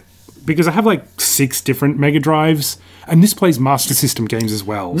 It's just because I have like 6 different Mega Drives, and this plays Master System games as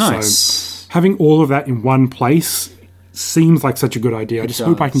well. Nice. So having all of that in one place seems like such a good idea. I just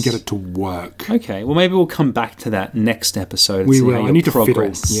hope I can get it to work. Okay, well maybe we'll come back to that next episode. We will. I need to fit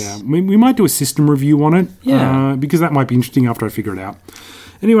it. Yeah, we might do a system review on it. Yeah, because that might be interesting after I figure it out.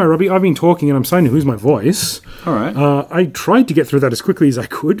 Anyway, Robbie, I've been talking and I'm starting to lose my voice. All right. I tried to get through that as quickly as I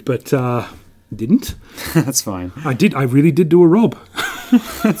could, but didn't. That's fine. I did. I really did do a Rob.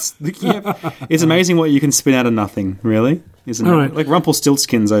 It's amazing what you can spin out of nothing, really, isn't it? Right. Like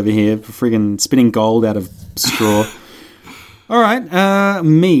Rumpelstiltskins over here, friggin' spinning gold out of straw. All right,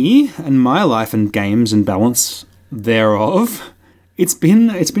 me and my life and games and balance thereof. It's been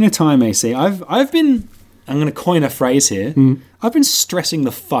a time, AC. I've been. I'm going to coin a phrase here. I've been stressing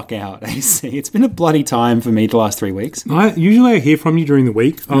the fuck out, AC. It's been a bloody time for me the last 3 weeks. Usually I hear from you during the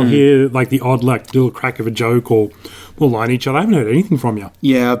week. I'll hear like the odd little crack of a joke, or we'll line each other. I haven't heard anything from you.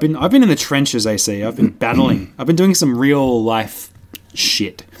 Yeah, I've been in the trenches, AC. I've been battling. I've been doing some real life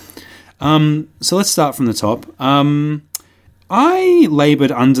shit. So let's start from the top. I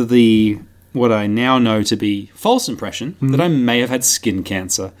laboured under what I now know to be false impression that I may have had skin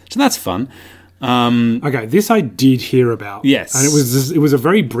cancer. So that's fun. Okay, this I did hear about. Yes. And it was a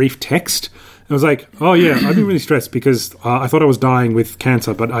very brief text. I was like, oh yeah, I've been really stressed because I thought I was dying with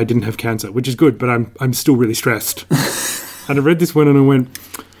cancer, but I didn't have cancer, which is good, but I'm still really stressed. And I read this one and I went,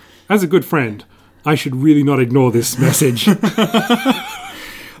 as a good friend, I should really not ignore this message.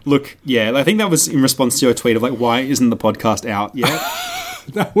 Look, yeah, I think that was in response to your tweet of like, why isn't the podcast out yet?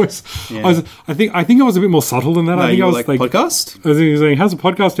 That was, yeah. I think I was a bit more subtle than that. No, I think you I were was like, podcast? I was saying, how's the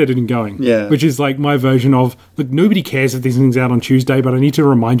podcast editing going? Yeah. Which is like my version of, look, nobody cares if this thing's out on Tuesday, but I need to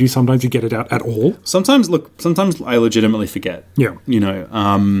remind you sometimes to get it out at all. Sometimes I legitimately forget. Yeah. You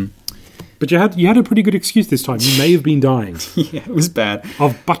know, but you had a pretty good excuse this time. You may have been dying. Yeah, it was bad.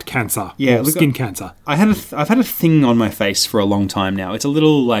 Of butt cancer. Yeah, or skin cancer. I've had a thing on my face for a long time now. It's a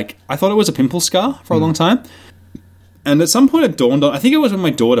little like, I thought it was a pimple scar for a long time. And at some point it dawned on, I think it was when my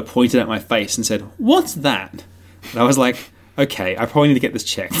daughter pointed at my face and said, "What's that?" And I was like, okay, I probably need to get this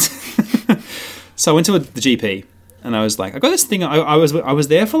checked. So I went to the GP and I was like, I got this thing. I was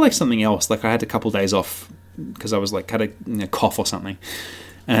there for like something else. Like I had a couple of days off because I was like, had a cough or something.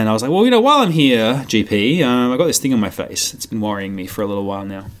 And I was like, well, while I'm here, GP, I got this thing on my face. It's been worrying me for a little while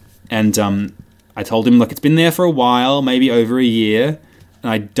now. And I told him, look, it's been there for a while, maybe over a year.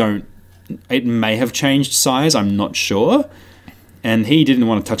 And it may have changed size, I'm not sure. And he didn't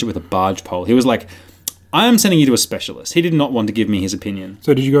want to touch it with a barge pole. He was like, I am sending you to a specialist. He did not want to give me his opinion.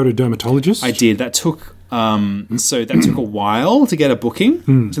 So did you go to a dermatologist? I did. That took took a while to get a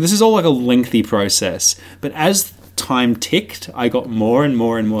booking. So this is all like a lengthy process. But as time ticked, I got more and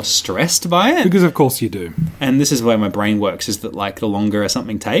more and more stressed by it. Because of course you do. And this is the way my brain works, is that like the longer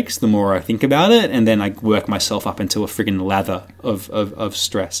something takes, the more I think about it, and then I work myself up into a friggin' lather of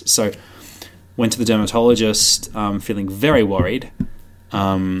stress. So went to the dermatologist, feeling very worried.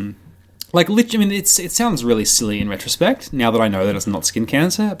 Like, literally, I mean, it sounds really silly in retrospect, now that I know that it's not skin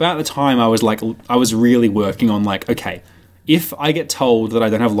cancer. But at the time, I was really working on, like, okay, if I get told that I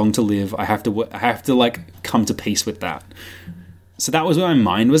don't have long to live, I have to like, come to peace with that. So that was where my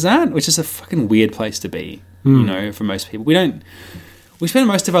mind was at, which is a fucking weird place to be, you know, for most people. We spend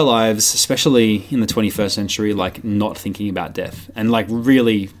most of our lives, especially in the 21st century, like, not thinking about death and, like,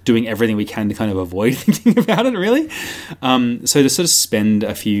 really doing everything we can to kind of avoid thinking about it, really. So to sort of spend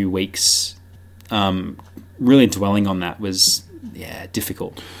a few weeks really dwelling on that was,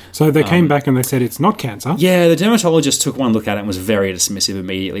 difficult. So they came back and they said it's not cancer. Yeah, the dermatologist took one look at it and was very dismissive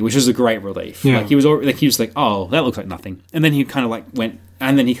immediately, which was a great relief. Yeah. Like, he was like, oh, that looks like nothing. And then he kind of, like, went,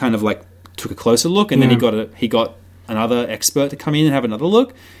 and then he kind of, like, took a closer look, and then he got another expert to come in and have another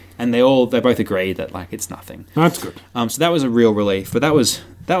look, and they both agreed that, like, it's nothing. That's good. So that was a real relief, but that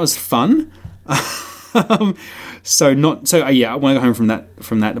was fun. When I got home from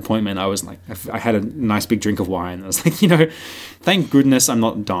that appointment, I was like, I had a nice big drink of wine. I was like, you know, thank goodness I'm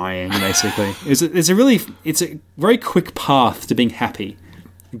not dying. Basically, it's a very quick path to being happy.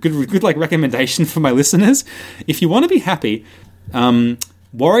 Good like recommendation for my listeners. If you want to be happy,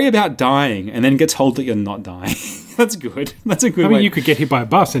 worry about dying and then get told that you're not dying. That's good. That's a good way. You could get hit by a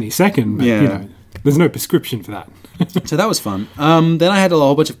bus any second, but, you know, there's no prescription for that. So that was fun. Then I had a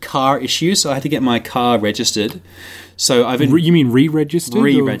whole bunch of car issues, so I had to get my car registered. So I've been... You mean re-registered?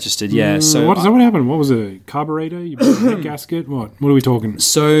 Re-registered, yeah. So what happened? What was it? A carburetor? You bought a head gasket? What are we talking?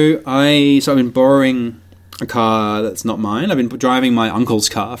 So I've been borrowing a car that's not mine. I've been driving my uncle's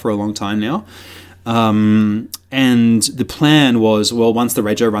car for a long time now. And the plan was, well, once the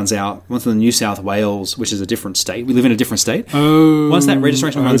rego runs out, once the New South Wales, which is a different state, we live in a different state. Oh, once that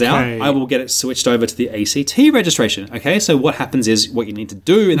registration runs out, I will get it switched over to the ACT registration. Okay, so what happens is, what you need to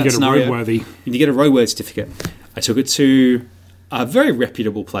do in that scenario, you need to get a roadworthy certificate. I took it to a very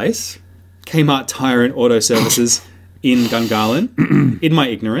reputable place, Kmart Tyre and Auto Services in Gungahlin, in my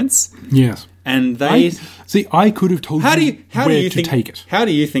ignorance. Yes. And they... I could have told you where to take it. How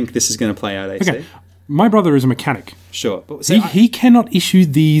do you think this is going to play out, AC? Okay. My brother is a mechanic. Sure. But he cannot issue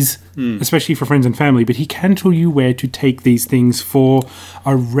these, especially for friends and family, but he can tell you where to take these things for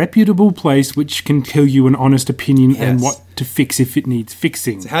a reputable place which can tell you an honest opinion and what to fix if it needs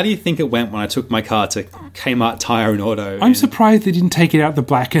fixing. So how do you think it went when I took my car to Kmart Tyre and Auto? I'm surprised they didn't take it out the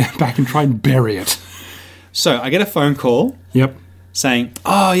back and try and bury it. So I get a phone call. Yep. Saying,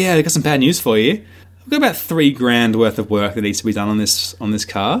 oh yeah, I got some bad news for you. I've got about $3,000 worth of work that needs to be done on this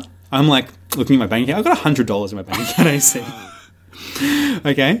car. I'm like looking at my bank account. I've got $100 in my bank account, AC.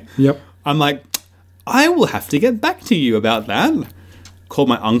 Okay? Yep. I'm like, I will have to get back to you about that. Called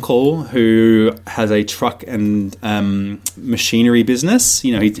my uncle, who has a truck and machinery business.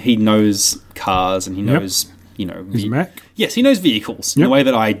 You know, he knows cars and he knows, you know... His Mac? Yes, he knows vehicles in a way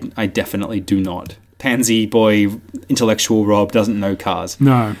that I definitely do not. Pansy boy, intellectual Rob doesn't know cars.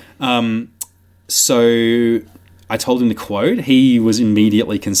 No. So I told him the quote. He was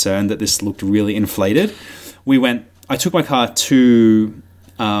immediately concerned that this looked really inflated. I took my car to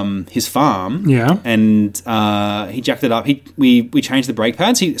his farm. Yeah. And he jacked it up. We changed the brake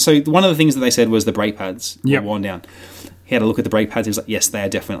pads. So one of the things that they said was the brake pads were worn down. He had a look at the brake pads. He was like, yes, they are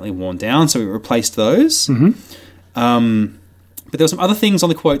definitely worn down. So we replaced those. Mm-hmm. But there were some other things on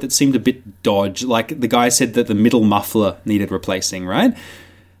the quote that seemed a bit dodge. Like the guy said that the middle muffler needed replacing, right?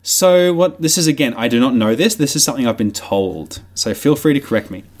 So this is, again, I do not know this. This is something I've been told. So feel free to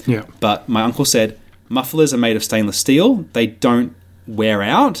correct me. Yeah. But my uncle said, mufflers are made of stainless steel. They don't wear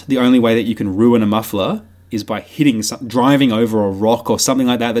out. The only way that you can ruin a muffler is by driving over a rock or something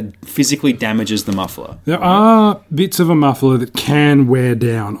like that physically damages the muffler. There are bits of a muffler that can wear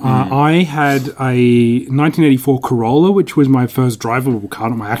down. I had a 1984 Corolla, which was my first drivable car,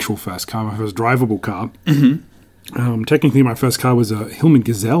 not my actual first car, my first drivable car. Mm-hmm. Technically, my first car was a Hillman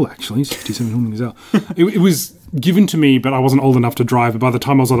Gazelle, actually. 67 Hillman Gazelle. It was given to me, but I wasn't old enough to drive. But by the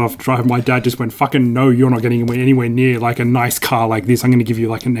time I was old enough to drive, my dad just went, fucking no, you're not getting anywhere near like a nice car like this. I'm going to give you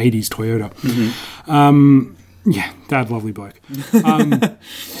like an 80s Toyota. Mm-hmm. Yeah, dad, lovely bloke.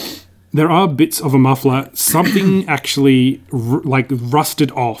 There are bits of a muffler. Something actually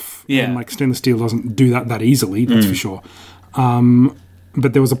rusted off. Yeah. And like stainless steel doesn't do that easily, that's for sure.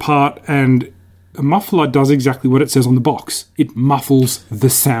 But there was a part, and a muffler does exactly what it says on the box. It muffles the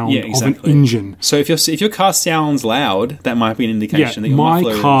sound of an engine. So if your car sounds loud, that might be an indication that your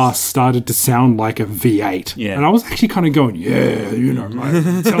muffler my car started to sound like a V8. Yeah. And I was actually kind of going,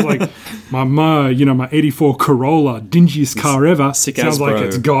 it sounds like my 84 Corolla, dingiest car ever. Sick sounds as like bro.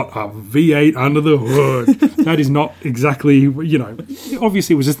 it's got a V8 under the hood. That is not exactly,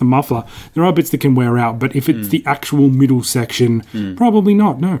 obviously it was just the muffler. There are bits that can wear out, but if it's the actual middle section, probably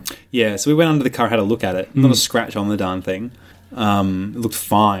not, no. Yeah, so we went under the car, had a look at it. Not a scratch on the darn thing. It looked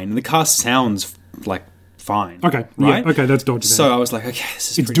fine. And the car sounds like fine. Okay, right? yeah, okay, that's dodgy. So I was like, okay,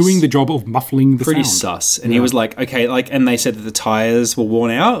 this is it's doing the job of muffling the pretty sound. sus. And he was like, okay, and they said that the tyres were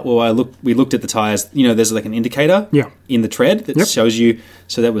worn out. Well, we looked at the tyres. There's like an indicator in the tread that shows you.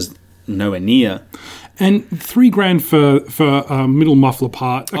 So that was nowhere near. And $3,000 for middle muffler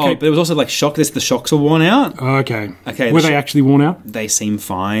part. Okay. Oh, but there was also like the shocks were worn out. Okay. Were they actually worn out? They seem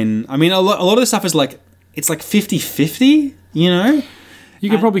fine. I mean, a lot of the stuff is like, it's like 50-50, You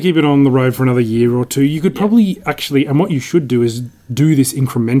could probably keep it on the road for another year or two. You could probably actually, and what you should do is do this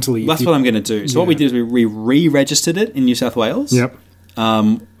incrementally. That's what I'm going to do. So what we did is we re-registered it in New South Wales. Yep.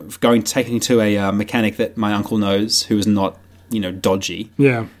 Taking to a mechanic that my uncle knows who is not, dodgy.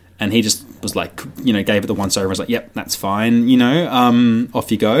 Yeah. And he just was like, gave it the once over and was like, yep, that's fine,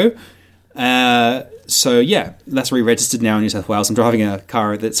 off you go. So yeah, that's re-registered now in New South Wales. I'm driving a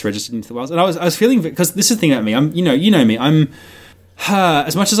car that's registered in New South Wales. And I was feeling, because this is the thing about me, you know me, I'm,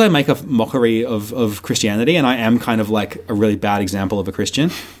 as much as I make a mockery of Christianity, and I am kind of like a really bad example of a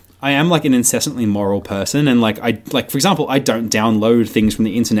Christian, I am like an incessantly moral person. And for example, I don't download things from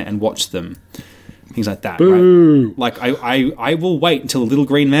the internet and watch them. Things like that, Boo. right? Like I will wait until a little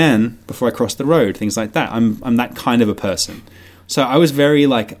green man before I cross the road. Things like that. I'm that kind of a person. So I was very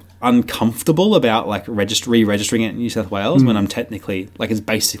like uncomfortable about like re-registering it in New South Wales when I'm technically like it's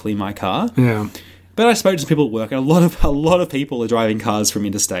basically my car. Yeah. But I spoke to some people at work, and a lot of people are driving cars from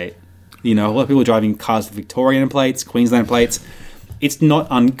interstate. A lot of people are driving cars with Victorian plates, Queensland plates. It's not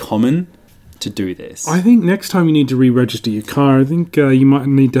uncommon to do this. I think next time you need to re-register your car, I think you might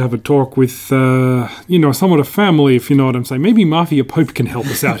need to have a talk with, somewhat of family, if you know what I'm saying. Maybe Mafia Pope can help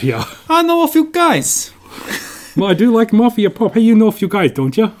us out here. I know a few guys. Well, I do like Mafia Pope. Hey, you know a few guys,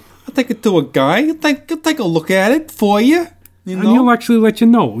 don't you? I'll take it to a guy. I'll take a look at it for you. And he'll actually let you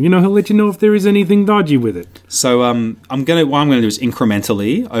know. He'll let you know if there is anything dodgy with it. So what I'm gonna do is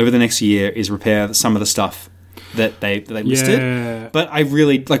incrementally over the next year is repair some of the stuff that they listed. Yeah. But I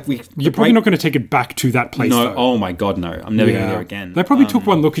really You're probably not going to take it back to that place. No, though. oh my god, no! I'm never going there again. They probably took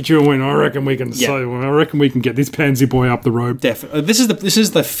one look at you and went, "I reckon we can get this pansy boy up the road." Definitely, this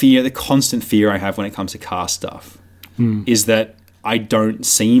is the fear, the constant fear I have when it comes to car stuff, is that I don't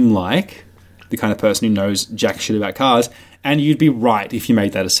seem like the kind of person who knows jack shit about cars, and you'd be right if you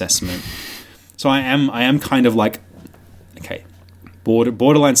made that assessment. So I am kind of like, okay,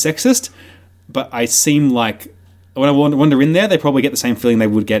 borderline sexist, but I seem like. When I wander in there, they probably get the same feeling they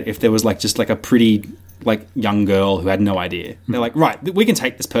would get if there was just a pretty young girl who had no idea. They're like, right, we can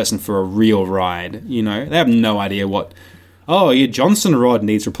take this person for a real ride. They have no idea what. Oh, your Johnson rod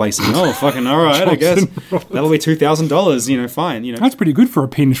needs replacing. Oh, fucking all right, I guess that'll be $2,000. Fine. That's pretty good for a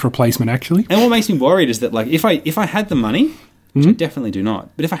pinch replacement, actually. And what makes me worried is that if I had the money, which I definitely do not,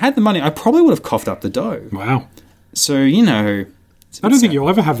 but if I had the money, I probably would have coughed up the dough. Wow. So I don't think you'll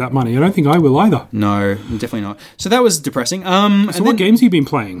ever have that money. I don't think I will either. No, definitely not. So that was depressing. So what games have you been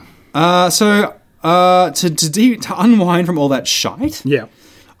playing? To unwind from all that shite, Yeah.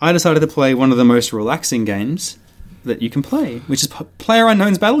 I decided to play one of the most relaxing games that you can play, which is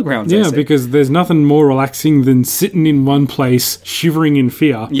PlayerUnknown's Battlegrounds. Yeah, because there's nothing more relaxing than sitting in one place, shivering in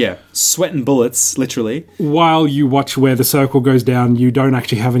fear. Yeah, sweating bullets, literally. While you watch where the circle goes down, you don't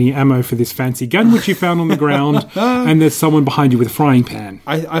actually have any ammo for this fancy gun which you found on the ground, and there's someone behind you with a frying pan.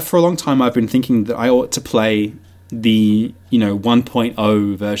 I for a long time I've been thinking that I ought to play the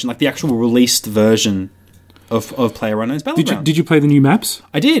 1.0 version, like the actual released version of PlayerUnknown's Battlegrounds. Did you play the new maps?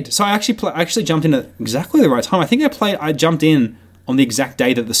 I did. So I actually jumped in at exactly the right time. I think I jumped in on the exact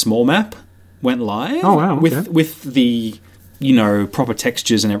day that the small map went live. Oh wow! Okay. With the proper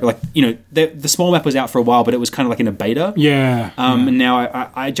textures and everything. The small map was out for a while, but it was kind of like in a beta. Yeah. And now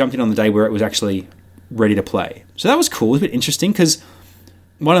I jumped in on the day where it was actually ready to play. So that was cool. It was a bit interesting because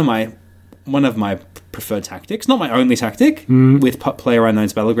one of my preferred tactics, not my only tactic, with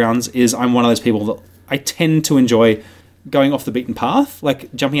PlayerUnknown's Battlegrounds is I'm one of those people that I tend to enjoy going off the beaten path,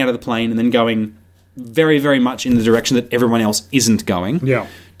 like jumping out of the plane and then going very, very much in the direction that everyone else isn't going. Yeah.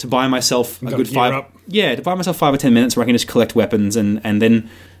 To buy myself a good gear up. to buy myself 5 or 10 minutes where I can just collect weapons and then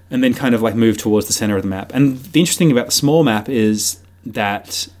kind of move towards the center of the map. And the interesting thing about the small map is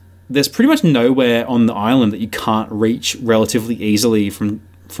that there's pretty much nowhere on the island that you can't reach relatively easily from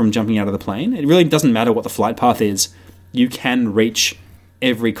jumping out of the plane. It really doesn't matter what the flight path is. You can reach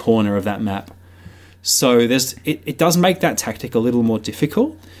every corner of that map. So it does make that tactic a little more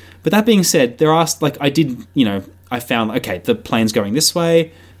difficult. But that being said, there are, like, I found, okay, the plane's going this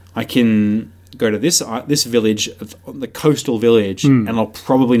way. I can go to this village, the coastal village, and I'll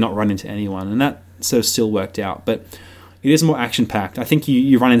probably not run into anyone. And that sort of still worked out. But it is more action-packed. I think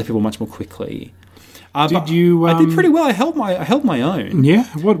you run into people much more quickly. Did you? I did pretty well. I held my own. Yeah.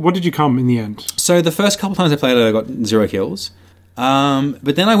 What did you come in the end? So the first couple times I played it, I got 0 kills.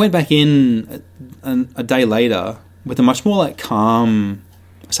 But then I went back in a day later with a much more like calm.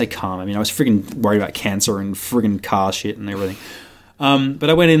 I say calm. I mean, I was friggin' worried about cancer and friggin' car shit and everything. But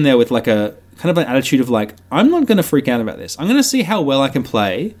I went in there with like a kind of an attitude of like, I'm not going to freak out about this. I'm going to see how well I can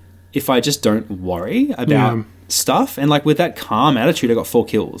play if I just don't worry about stuff. And like with that calm attitude, I got 4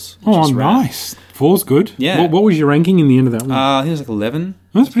 kills. Oh, nice. 4's good. Yeah. What was your ranking in the end of that one? I think it was like 11.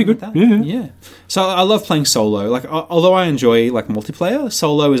 That's pretty good. Like that. Yeah. So I love playing solo. Like, although I enjoy like multiplayer,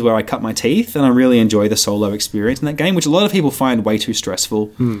 solo is where I cut my teeth, and I really enjoy the solo experience in that game, which a lot of people find way too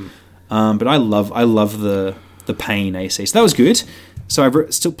stressful. But I love the pain AC. So that was good. So I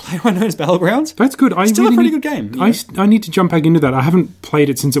still play Unknown's Battlegrounds. That's good. Still a pretty good game. I need to jump back into that. I haven't played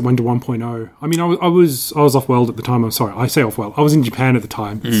it since it went to 1.0. I mean, I was off world at the time. I'm sorry, I say off world. I was in Japan at the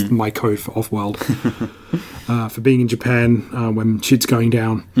time. It's my code for off world. For being in Japan when shit's going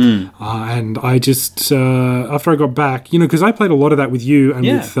down. And I just after I got back, because I played a lot of that with you and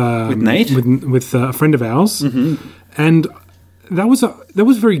with Nate, with a friend of ours, and that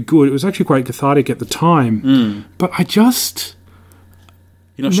was very good. It was actually quite cathartic at the time. But I just.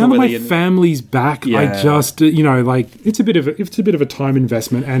 None of my family's back. Yeah. I just, it's a bit of a time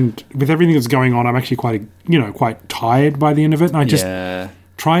investment, and with everything that's going on, I'm actually quite tired by the end of it. And I just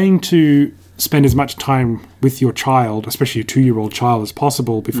trying to spend as much time with your child, especially a 2-year-old child, as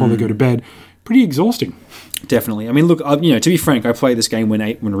possible before they go to bed. Pretty exhausting. Definitely. I mean, look, to be frank, I play this game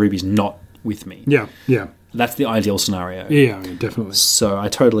when Ruby's not with me. Yeah. That's the ideal scenario. Yeah, definitely. So I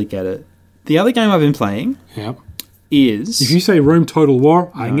totally get it. The other game I've been playing. Yeah. Is... If you say Rome Total War,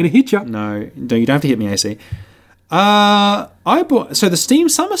 I'm going to hit you. No, you don't have to hit me, AC. So the Steam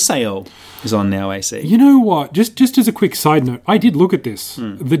Summer Sale is on now, AC. You know what? Just as a quick side note, I did look at this.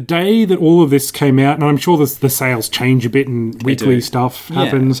 The day that all of this came out, and I'm sure the sales change a bit and weekly stuff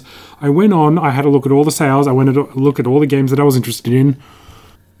happens, I went on, I had a look at all the sales, I went to look at all the games that I was interested in.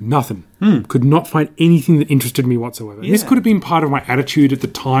 Nothing. Could not find anything that interested me whatsoever. Yeah. This could have been part of my attitude at the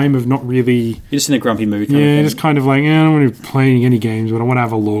time of not really... You're just in a grumpy mood. Just kind of like, I don't want to play any games, but I want to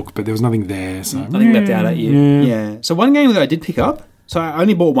have a look, but there was nothing there. So nothing leapt out at you. Yeah. So one game that I did pick up, so I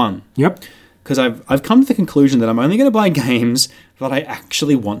only bought one. Yep. Because I've come to the conclusion that I'm only going to buy games that I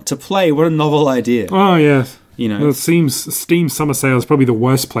actually want to play. What a novel idea. Oh, yes. Well, it seems Steam Summer Sale is probably the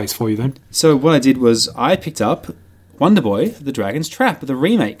worst place for you then. So what I did was I picked up Wonder Boy, The Dragon's Trap, the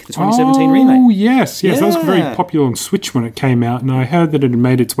remake, the 2017 remake. Oh, yes. That was very popular on Switch when it came out, and I heard that it had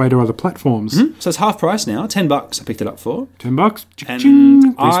made its way to other platforms. So it's half price now, $10 I picked it up for. $10?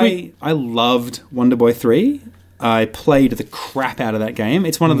 And I loved Wonder Boy 3. I played the crap out of that game.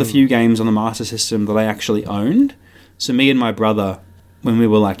 It's one of the few games on the Master System that I actually owned. So me and my brother, when we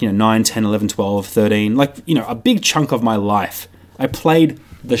were like, 9, 10, 11, 12, 13, a big chunk of my life, I played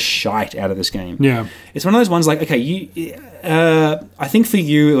the shite out of this game. Yeah. It's one of those ones like, okay, I think for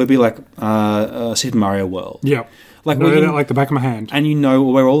you it would be like Super Mario World. Yeah. Like the back of my hand. And you know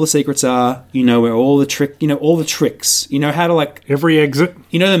where all the secrets are, where all the tricks, how to like... Every exit.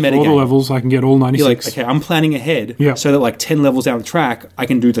 The metagame. All the levels, I can get all 96. You're like, okay, I'm planning ahead so that like 10 levels down the track, I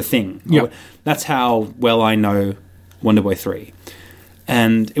can do the thing. Yeah. That's how well I know Wonder Boy 3.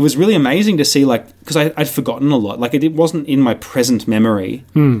 And it was really amazing to see, because I'd forgotten a lot. It wasn't in my present memory.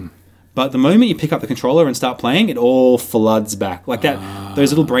 But the moment you pick up the controller and start playing, it all floods back.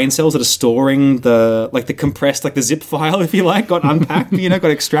 Those little brain cells that are storing the compressed, the zip file, if you like, got unpacked,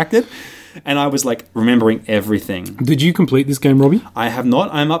 got extracted. And I was, remembering everything. Did you complete this game, Robbie? I have not.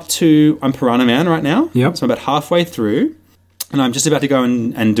 I'm Piranha Man right now. Yep. So I'm about halfway through. And I'm just about to go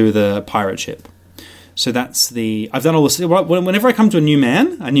and do the pirate ship. So that's I've done all this. Whenever I come to a new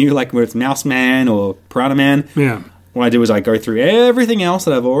man, whether it's Mouse Man or Piranha Man, what I do is I go through everything else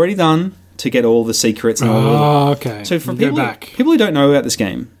that I've already done to get all the secrets. And okay. So for people who don't know about this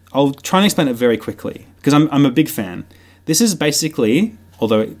game, I'll try and explain it very quickly because I'm a big fan. This is basically,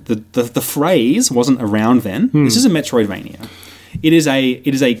 although the phrase wasn't around then, this is a Metroidvania. It is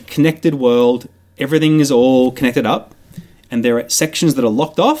a connected world. Everything is all connected up, and there are sections that are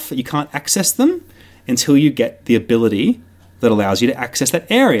locked off. You can't access them until you get the ability that allows you to access that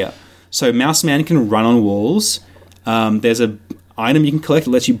area. So Mouse Man can run on walls. There's an item you can collect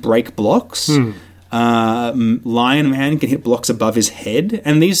that lets you break blocks. Lion Man can hit blocks above his head.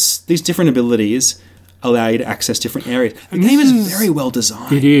 And these different abilities allow you to access different areas. The game is very well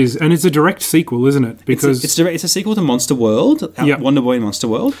designed. It is, and it's a direct sequel, isn't it? Because it's a sequel to Monster World, Wonder Boy and Monster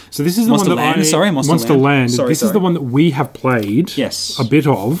World. So this is the Monster one that Land. Monster Land. This is the one that we have played. Yes. A bit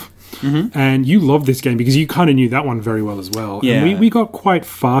of. And you love this game because you kind of knew that one very well as well. Yeah. And we got quite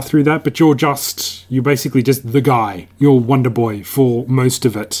far through that, but you're basically just the guy. You're Wonder Boy for most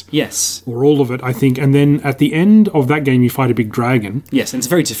of it. Yes. Or all of it, I think. And then at the end of that game, you fight a big dragon. Yes, and it's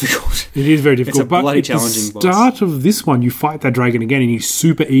very difficult. It is very difficult. It's a bloody challenging boss. At the start of this one, you fight that dragon again, and he's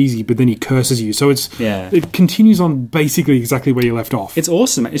super easy, but then he curses you. So it continues on basically exactly where you left off. It's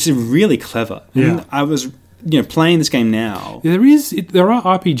awesome. It's really clever. Yeah. And I was playing this game now. There are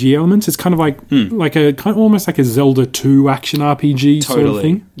RPG elements. It's kind of almost like a Zelda 2 action RPG sort of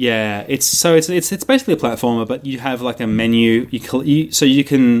thing. Yeah, it's basically a platformer, but you have like a menu. So you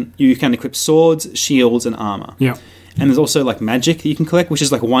can equip swords, shields, and armor. Yeah. And there's also like magic that you can collect, which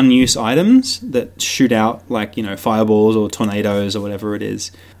is like one-use items that shoot out like fireballs or tornadoes or whatever it is.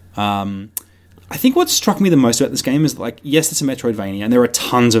 I think what struck me the most about this game is like, yes, it's a Metroidvania, and there are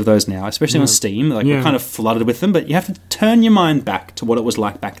tons of those now, especially on Steam. Like we're kind of flooded with them, but you have to turn your mind back to what it was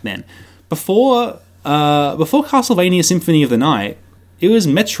like back then. Before Castlevania Symphony of the Night, it was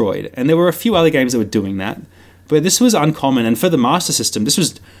Metroid, and there were a few other games that were doing that, but this was uncommon. And for the Master System, this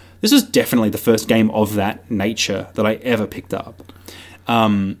was definitely the first game of that nature that I ever picked up.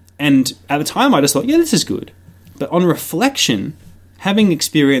 And at the time, I just thought, yeah, this is good. But on reflection, having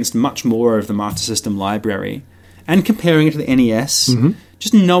experienced much more of the Master System library and comparing it to the NES,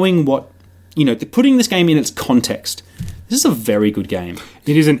 just knowing putting this game in its context, this is a very good game.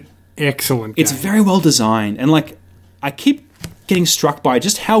 It is an excellent game. It's very well designed, and like I keep getting struck by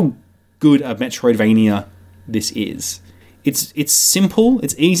just how good a Metroidvania this is. It's simple,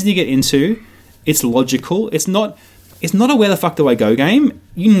 it's easy to get into, it's logical, it's not a where the fuck do I go game.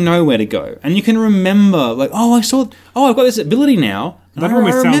 You know where to go. And you can remember, like, I've got this ability now. That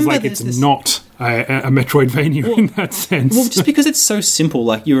almost sounds like it's not a Metroidvania in that sense. Well, just because it's so simple,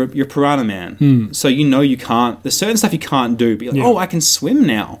 like you're Piranha Man. So you can't, there's certain stuff you can't do, but you're like, I can swim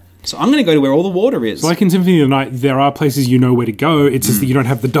now. So I'm going to go to where all the water is. So like in Symphony of the Night, there are places you know where to go. It's just that you don't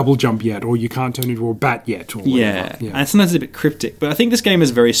have the double jump yet, or you can't turn into a bat yet, or whatever. And sometimes it's a bit cryptic. But I think this game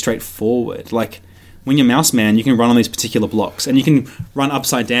is very straightforward. Like, when you're Mouse Man, you can run on these particular blocks, and you can run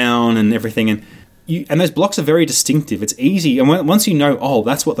upside down and everything, and those blocks are very distinctive. It's easy, and once you know,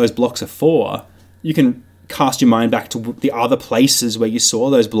 that's what those blocks are for, you can cast your mind back to the other places where you saw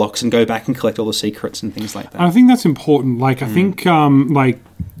those blocks and go back and collect all the secrets and things like that. I think that's important. Like, I think,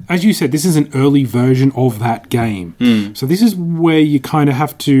 as you said, this is an early version of that game. So this is where you kind of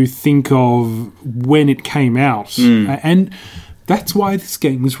have to think of when it came out, and that's why this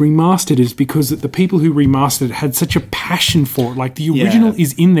game was remastered, is because the people who remastered it had such a passion for it. Like, the original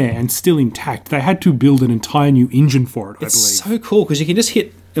is in there and still intact. They had to build an entire new engine for it, I believe. It's so cool, because you can just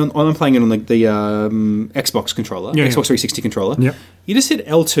hit... I'm playing it on the Xbox controller, Xbox 360 controller. Yep. You just hit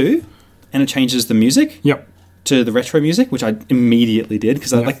L2, and it changes the music to the retro music, which I immediately did,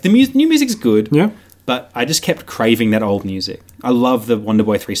 because the new music's good. Yeah. But I just kept craving that old music. I love the Wonder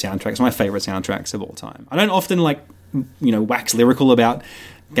Boy 3 soundtrack. It's my favourite soundtracks of all time. I don't often wax lyrical about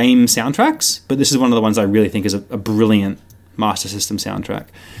game soundtracks, but this is one of the ones I really think is a brilliant Master System soundtrack.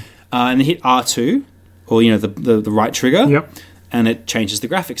 And you hit R2, or the right trigger, and it changes the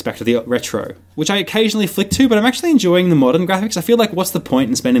graphics back to the retro, which I occasionally flick to, but I'm actually enjoying the modern graphics. I feel like, what's the point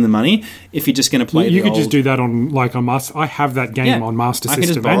in spending the money if you're just going to play You could just do that on Master... I have that game on Master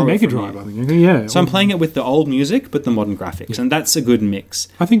System and Mega Drive, I think. Yeah. So I'm playing it with the old music, but the modern graphics, and that's a good mix.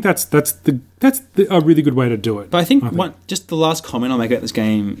 I think that's a really good way to do it. But I think just the last comment I'll make about this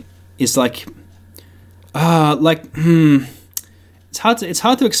game is it's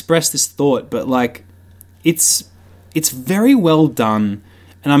hard to express this thought, but it's very well done,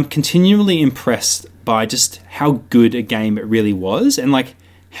 and I'm continually impressed by just how good a game it really was, and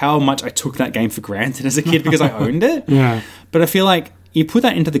how much I took that game for granted as a kid because I owned it. Yeah. But I feel like you put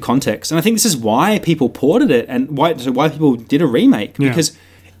that into the context, and I think this is why people ported it and why people did a remake, because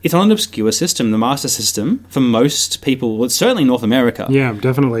it's on an obscure system. The Master System, for most people, well, certainly North America,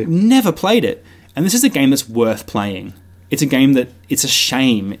 definitely never played it, and this is a game that's worth playing. It's a game that it's a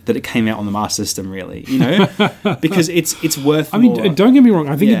shame that it came out on the Master System, really, because it's worth more. I mean, don't get me wrong.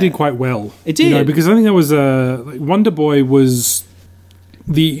 I think it did quite well. It did. Because I think that was Wonder Boy was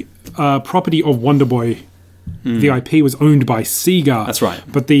the property of Wonder Boy The IP was owned by Sega. That's right.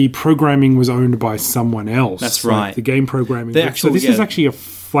 But the programming was owned by someone else. That's Like, right. the game programming. The actual- so this is actually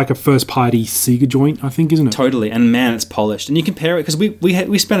like a first-party Sega joint, I think, isn't it? Totally, and man, it's polished. And you compare it, because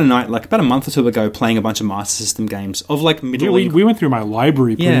we spent a night, like about a month or two ago, playing a bunch of Master System games of like Yeah, middle. we went through my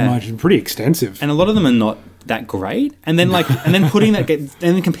library pretty Yeah. much, and pretty extensive. And a lot of them are not that great. And then putting that, and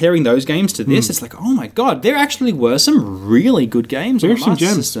then comparing those games to this, it's like, oh my god, there actually were some really good games. There on are the some Master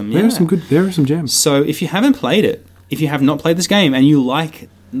gems. System. There Yeah. are some good. There are some gems. So if you haven't played it, if you have not played this game, and you like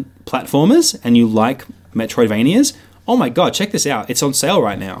platformers and you like Metroidvanias, oh my god, check this out! It's on sale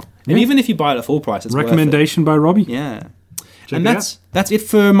right now. And Yeah. even if you buy it at full price, it's worth it. Recommendation by Robbie. Yeah. Check And it that's it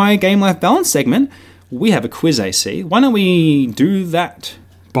for my Game Life Balance segment. We have a quiz, AC. Why don't we do that?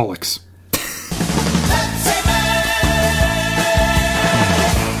 Bollocks.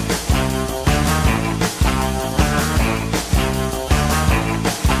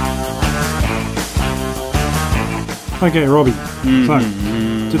 Okay, Robbie. So,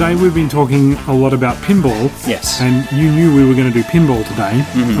 today we've been talking a lot about pinball. Yes. And you knew we were going to do pinball today,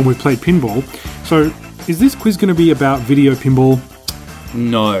 and we've played pinball. So, is this quiz going to be about video pinball?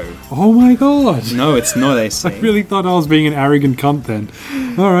 No. Oh my god! No, it's not, AC. I really thought I was being an arrogant cunt then.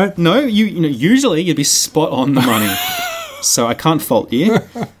 All right. No, you know, usually you'd be spot on the money. So I can't fault you.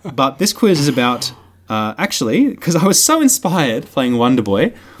 But this quiz is about, actually, because I was so inspired playing Wonder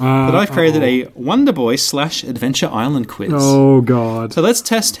Boy, that I've created a Wonder Boy / Adventure Island quiz. Oh god. So let's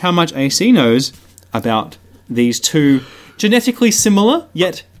test how much AC knows about these two genetically similar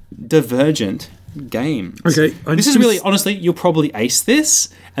yet divergent games. Okay, This is really, honestly, you'll probably ace this,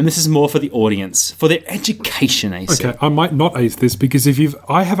 and this is more for the audience, for their education, AC. Okay, I might not ace this because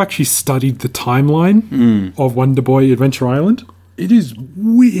I have actually studied the timeline of Wonder Boy Adventure Island. It is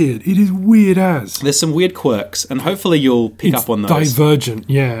weird. It is weird as. There's some weird quirks, and hopefully you'll pick It's up on those. divergent.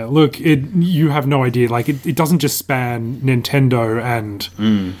 Yeah, look, you have no idea. Like it doesn't just span Nintendo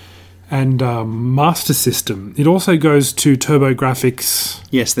and Master System. It also goes to TurboGrafx.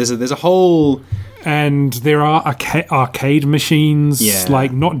 Yes, there's a whole... And there are arcade machines, Yeah.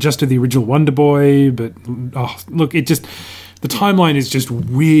 like not just of the original Wonder Boy, but look, the timeline is just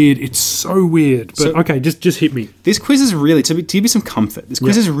weird. It's so weird. But So- okay, just hit me. This quiz is really, to give you some comfort, this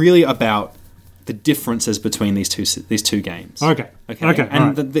quiz is really about the differences between these two games. Okay. Okay. all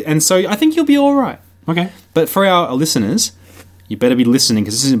And right. and so I think you'll be all right. Okay. But for our listeners, you better be listening,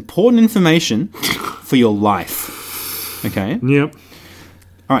 because this is important information for your life. Okay. Yep.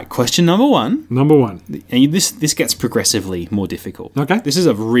 All right. Question number 1. Number one. And this gets progressively more difficult. Okay. This is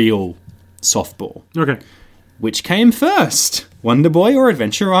a real softball. Okay. Which came first, Wonder Boy or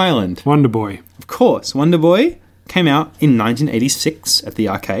Adventure Island? Wonder Boy. Of course, Wonder Boy came out in 1986 at the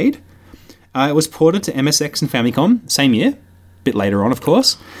arcade. It was ported to MSX and Famicom, same year, a bit later on, of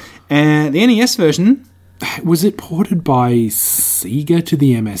course. And the NES version, Was it ported by Sega to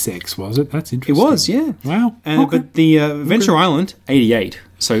the MSX? Was it? That's it interesting. was, yeah. Wow. Okay. But the Adventure Island, 88,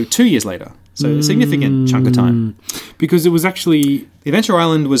 so 2 years later. So a significant chunk of time. Because it was actually The Adventure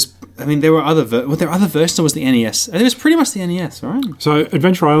Island was, I mean, there were other versions, or was the NES? It was pretty much the NES, right? so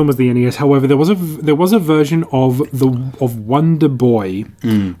Adventure Island was the NES. However, there was a version of Wonder Boy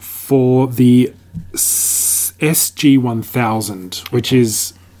for the SG-1000, which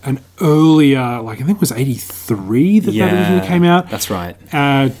is an earlier, like I think it was 83 that originally came out. That's right.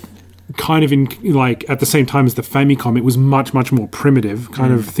 Kind of in like at the same time as the Famicom, it was much more primitive.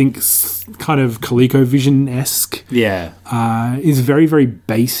 Kind of ColecoVision-esque. Yeah. Is very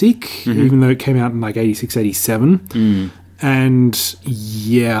basic, even though it came out in like 86, 87. And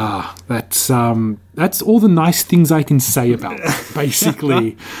yeah, that's all the nice things I can say about it,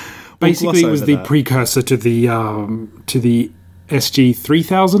 basically. Basically, it was over the that. precursor to the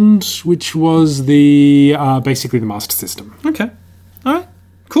SG-3000, which was the basically the Master System. Okay. All right.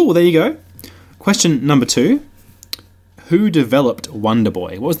 Cool. Well, there you go. Question number 2. Who developed Wonder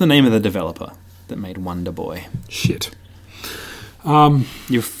Boy? What was the name of the developer that made Wonder Boy? Shit.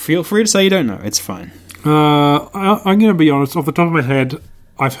 You feel free to say you don't know. It's fine. I'm going to be honest, off the top of my head,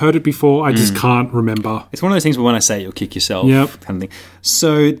 I've heard it before. I just can't remember. It's one of those things where when I say it, you'll kick yourself. Yep. Kind of thing.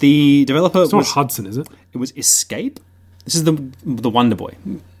 So the developer It's not was Hudson, is it? it was Escape. This is the Wonder Boy.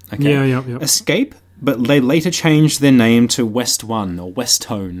 Okay. Yeah. Escape, but they later changed their name to West One or West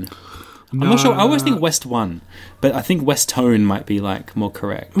Tone. I'm not sure. I always think West One, but I think West Tone might be like more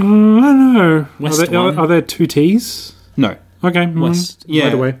correct. I don't know. West One? Are there two T's? No. Okay. West. Yeah.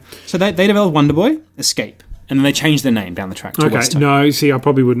 Right away. So they developed Wonder Boy, Escape, and then they changed their name down the track to Okay. West Tone. No, see, I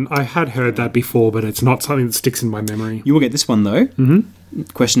probably wouldn't. I had heard that before, but it's not something that sticks in my memory. You will get this one though. Mm-hmm.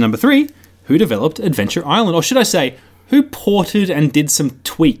 Question number 3: Who developed Adventure Island, or should I say, Who ported and did some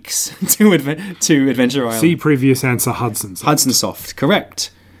tweaks to Adventure Island? See previous answer, Hudson. Hudson Soft,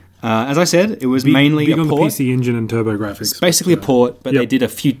 correct. As I said, it was mainly big a on port. the PC Engine and TurboGrafx. It's basically a port, but they did a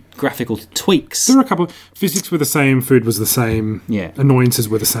few graphical tweaks. There were a couple. Physics were the same. Food was the same. Yeah. Annoyances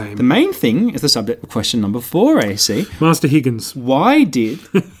were the same. The main thing is the subject of question number 4, AC. Master Higgins. Why did...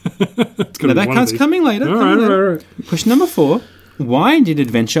 now, that card's coming later. All right. Question number 4. Why did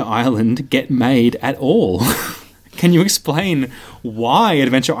Adventure Island get made at all? Can you explain why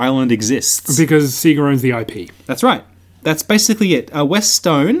Adventure Island exists? Because Sega owns the IP. That's right. That's basically it. West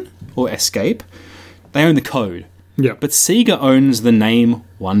Stone, or Escape, they own the code. Yeah. But Sega owns the name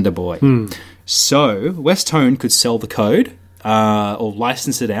Wonder Boy. So West Stone could sell the code or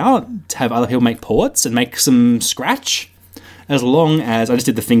license it out to have other people make ports and make some scratch, as long as... I just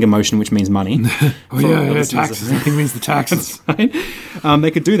did the finger motion, which means money. Taxes. I think means the taxes. Right?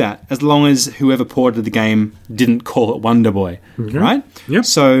 They could do that as long as whoever ported the game didn't call it Wonder Boy. Okay. Right? Yep.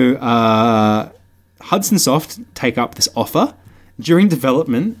 So Hudson Soft take up this offer. During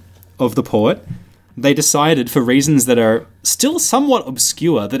development of the port, they decided, for reasons that are still somewhat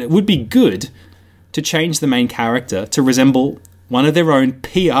obscure, that it would be good to change the main character to resemble one of their own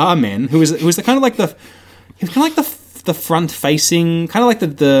PR men, who was the kind of like the front facing, kind of like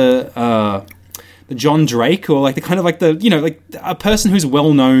the John Drake, or like the kind of like the, like a person who's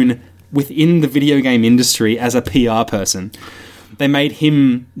well known within the video game industry as a PR person. They made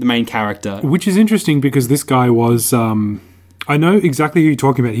him the main character. Which is interesting because this guy was... I know exactly who you're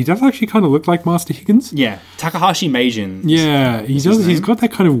talking about. He does actually kind of look like Master Higgins. Yeah. Takahashi Meijin. Yeah, he does. He's got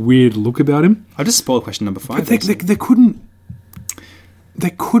that kind of weird look about him. I'll just spoil question number 5. But they couldn't...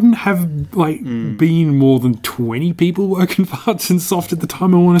 There couldn't have, been more than 20 people working for Hudson Soft at the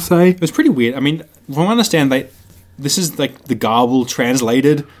time, I want to say. It was pretty weird. I mean, from what I understand, this is like the garbled,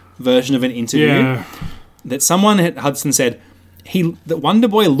 translated version of an interview. Yeah. That someone at Hudson said... that Wonder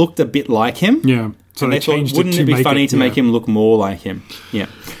Boy looked a bit like him. Yeah. So and they thought, wouldn't it be funny to make him look more like him? Yeah.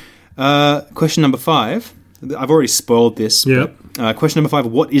 Question number 5. I've already spoiled this. Yep. But, question number 5.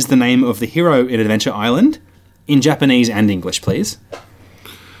 What is the name of the hero in Adventure Island? In Japanese and English, please.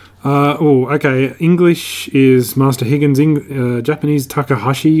 Okay. English is Master Higgins. Japanese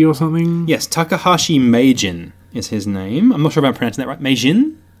Takahashi or something? Yes, Takahashi Meijin is his name. I'm not sure if I'm pronouncing that right.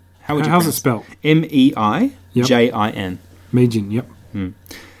 Meijin? How's it spelled? Meijin. Meijin, yep.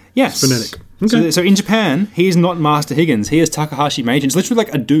 Yes. Phonetic. Okay. So in Japan, he is not Master Higgins. He is Takahashi Meijin. It's literally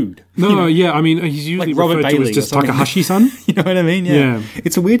like a dude. No, yeah. I mean, he's usually like Robert referred Bailey to as just or something. Takahashi-san. You know what I mean? Yeah.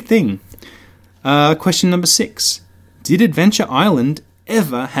 It's a weird thing. Question number 6. Did Adventure Island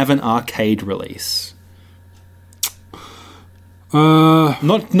ever have an arcade release?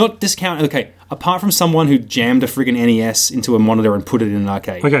 Not discount. Okay, apart from someone who jammed a friggin' NES into a monitor and put it in an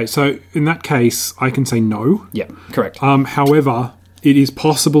arcade. Okay, so in that case, I can say no. Yeah, correct. However, it is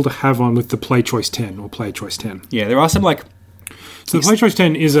possible to have one with the Play Choice 10 or Play Choice 10. Yeah, there are some So the Play Choice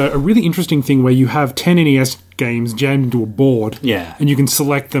 10 is a really interesting thing where you have 10 NES games jammed into a board. Yeah. And you can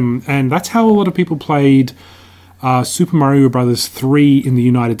select them, and that's how a lot of people played Super Mario Bros. 3 in the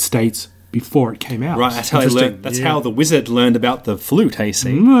United States before it came out. Right, that's how they learned. That's how the wizard learned about the flute,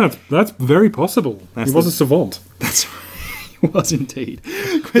 AC. That's very possible. He was a savant. That's right. He was indeed.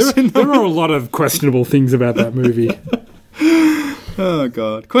 There are a lot of questionable things about that movie. Oh,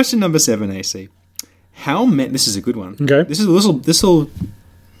 God. Question number 7, AC. This is a good one. Okay. This'll...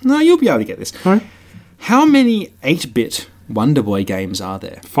 No, you'll be able to get this. All right. How many 8-bit Wonder Boy games are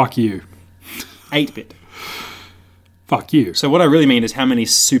there? Fuck you. 8-bit. Fuck you. So what I really mean is how many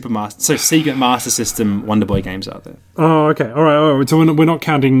Sega Master System Wonder Boy games are there? Oh, okay. All right. So we're not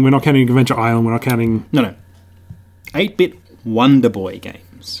counting Adventure Island. We're not counting... No. 8-bit Wonder Boy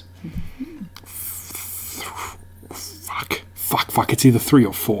games. Fuck. It's either 3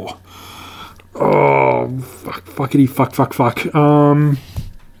 or 4. Oh, fuckity fuck.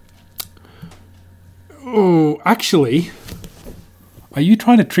 Oh, actually, are you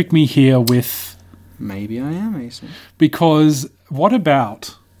trying to trick me here with... Maybe I am, AC. Because what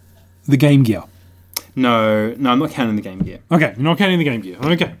about the Game Gear? No, I'm not counting the Game Gear. Okay, you're not counting the Game Gear.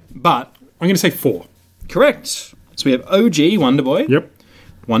 Okay. But... I'm going to say 4. Correct. So we have OG Wonder Boy. Yep.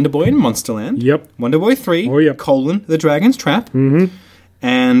 Wonder Boy in Monsterland. Yep. Wonder Boy 3. Oh, yep. The Dragon's Trap. Mm-hmm.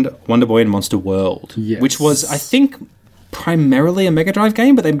 And Wonder Boy in Monster World. Yes. Which was, I think, primarily a Mega Drive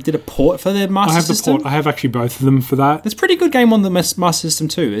game, but they did a port for their Master System. I have actually both of them for that. It's a pretty good game on the Master System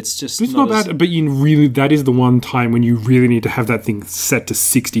too. It's not bad, but that is the one time when you really need to have that thing set to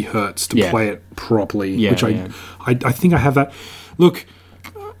 60 hertz to play it properly. Yeah, which I think I have that. Look,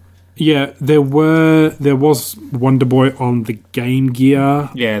 Yeah, there was Wonder Boy on the Game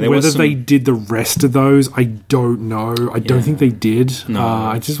Gear. Yeah, there whether was some- they did the rest of those, I don't know. I don't think they did. No.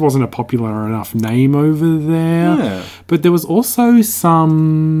 It just wasn't a popular enough name over there. Yeah. But there was also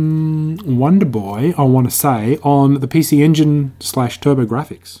some Wonder Boy, I want to say, on the PC Engine /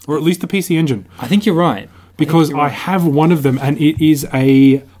 TurboGrafx, or at least the PC Engine, I think you're right. because I have one of them, and it is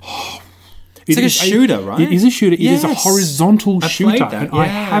a. It's like a shooter, right? It is a shooter. It is a Yes. horizontal I shooter, played that, and I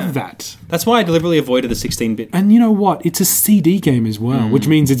yeah. have that. That's why I deliberately avoided the 16-bit. And you know what? It's a CD game as well, which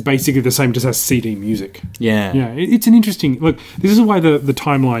means it's basically the same, just as CD music. Yeah. Yeah, it's an interesting look. This is why the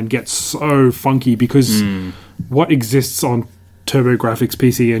timeline gets so funky, because what exists on TurboGrafx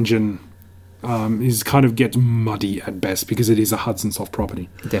PC Engine is kind of gets muddy at best, because it is a Hudson Soft property.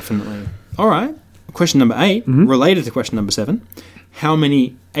 Definitely. All right. Question number 8, related to question number 7. How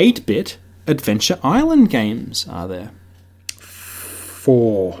many 8-bit Adventure Island games are there?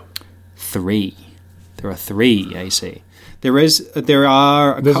 4. 3. There are 3, AC. There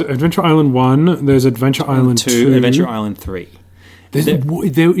are There's Adventure Island 1. There's Adventure Island 2. Adventure Island 3. There is a 4.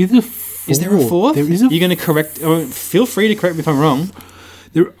 Is there a 4th? There is a. You're going to correct... feel free to correct me if I'm wrong.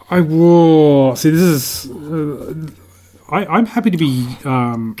 See, this is. I'm happy to be.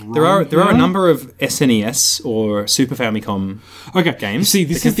 There are a number of SNES or Super Famicom games. See,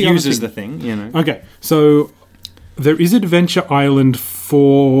 this that is the other confuses thing. the thing, you know. Okay, so there is Adventure Island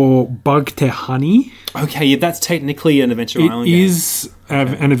for Bug Te Honey. Okay, yeah, that's technically an Adventure Island It game. is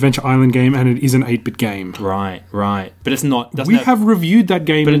an Adventure Island game, and it is an 8-bit game. Right. But it's not... We have reviewed that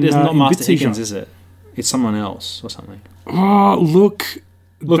game, But it is not in Master Bitsy Higgins, Shop. is it? It's someone else or something. Oh, look,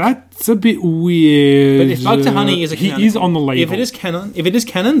 that's a bit weird. But if Bug to Honey is a he canon, is on the label. If it is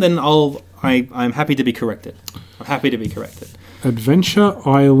canon, then I'm happy to be corrected. I'm happy to be corrected. Adventure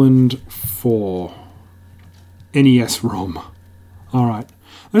Island 4 NES ROM. All right,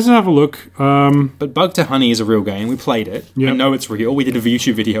 let's have a look. But Bug to Honey is a real game. We played it. Yep. I know it's real. We did a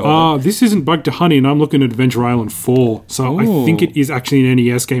YouTube video of it. This isn't Bug to Honey, and I'm looking at Adventure Island 4. So I think it is actually an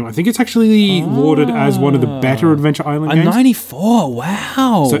NES game. I think it's actually lauded as one of the better Adventure Island A games. 94.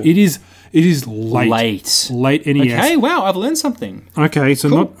 Wow. So it is late. Late NES. Okay, wow, I've learned something. Okay, so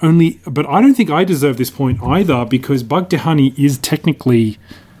not only, but I don't think I deserve this point either, because Bug to Honey is technically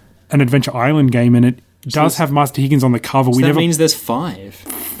an Adventure Island game, and it does have Master Higgins on the cover. So that means there's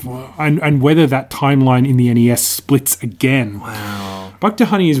 5. and whether that timeline in the NES splits again. Wow. Bug to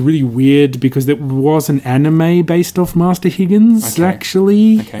Honey is really weird because there was an anime based off Master Higgins,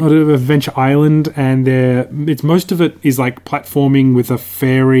 actually, out of Adventure Island, and most of it is like platforming with a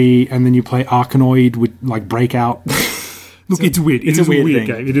fairy, and then you play Arkanoid with like Breakout. Look, it's weird. It's a weird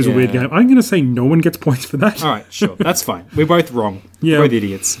game. It is a weird game. I'm going to say no one gets points for that. All right, sure. That's fine. We're both wrong. Yeah. We're both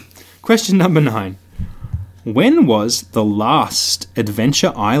idiots. Question number 9. When was the last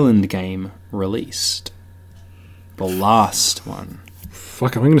Adventure Island game released? The last one.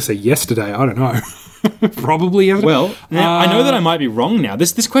 Fuck, I'm going to say yesterday. I don't know. Probably yesterday. Well, now, I know that I might be wrong now.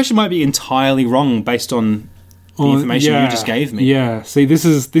 This question might be entirely wrong based on the information you just gave me. Yeah. See, this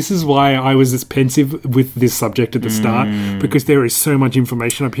is why I was this pensive with this subject at the start, because there is so much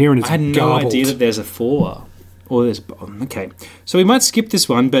information up here, and it's I had no garbled. idea that there's a 4. Or there's... Okay. So we might skip this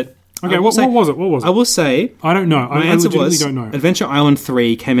one, but... Okay, what was it? What was it? I will say... I don't know. My I answer legitimately was don't know. Adventure Island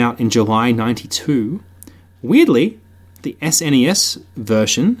 3 came out in July 92. Weirdly, the SNES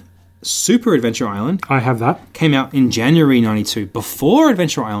version, Super Adventure Island, I have that. came out in January 92, before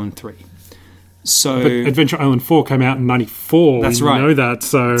Adventure Island 3. So... But Adventure Island 4 came out in 94. That's We right. know that,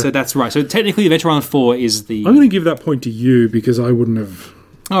 so that's right. So technically Adventure Island 4 is the... I'm going to give that point to you because I wouldn't have...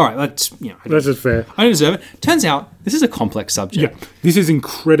 All right, that's... That's just fair. I don't deserve it. Turns out, this is a complex subject. Yeah, this is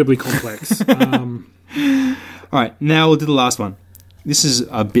incredibly complex. All right, now we'll do the last one. This is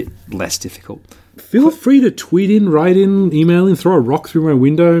a bit less difficult. Feel free to tweet in, write in, email in, throw a rock through my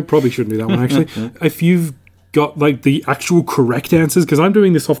window. Probably shouldn't do that one, actually. If you've got like the actual correct answers, because I'm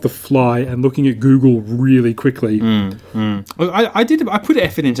doing this off the fly and looking at Google really quickly. I put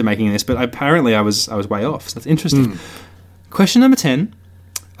effort into making this, but apparently I was way off. So that's interesting. Question number 10.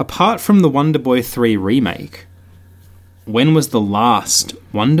 Apart from the Wonder Boy 3 remake, when was the last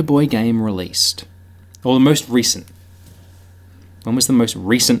Wonder Boy game released? Or the most recent? When was the most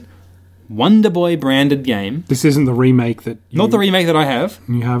recent Wonder Boy branded game? This isn't the remake that Not the remake that I have.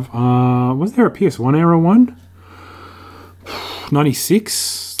 you have. Was there a PS1 era one?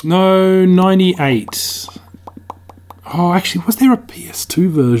 96? No, 98. Oh, actually, was there a PS2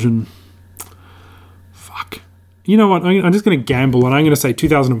 version? Fuck. You know what? I'm just going to gamble, and I'm going to say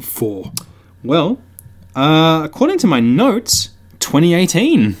 2004. Well, according to my notes,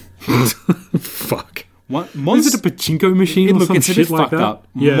 2018. Fuck. Is it a pachinko machine or some it's a shit bit like fucked that? up.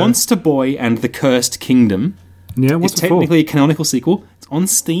 Monster Boy and the Cursed Kingdom Yeah, is what's it for? technically a canonical sequel. It's on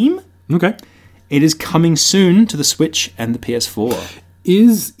Steam. Okay. It is coming soon to the Switch and the PS4.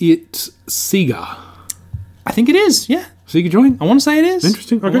 Is it Sega? I think it is, yeah. Sega joint? I want to say it is.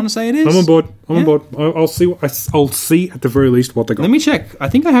 Interesting. Okay. I want to say it is. I'm on board. I'm on Yeah. board. I'll see. I'll see at the very least what they got. Let me check. I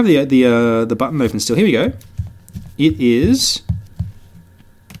think I have the button open still. Here we go. It is.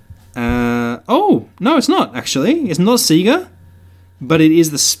 Oh no, it's not actually. It's not Sega, but it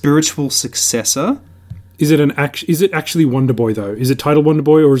is the spiritual successor. Is it actually Wonder Boy though? Is it titled Wonder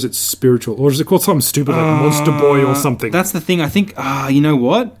Boy or is it spiritual or is it called something stupid like Monster Boy or something? That's the thing. I think. You know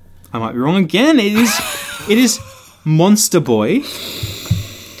what? I might be wrong again. It is. It is Monster Boy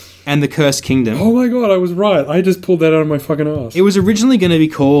and the Cursed Kingdom. Oh my god, I was right. I just pulled that out of my fucking ass. It was originally going to be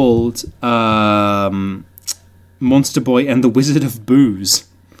called Monster Boy and the Wizard of Booze.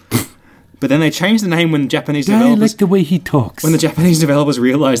 But then they changed the name when Japanese I developers... like the way he talks. When the Japanese developers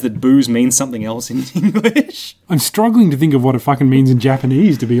realised that booze means something else in English. I'm struggling to think of what it fucking means in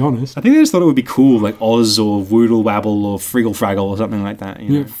Japanese, to be honest. I think they just thought it would be cool, like Oz or Woodle Wabble or Friggle Fraggle or something like that. You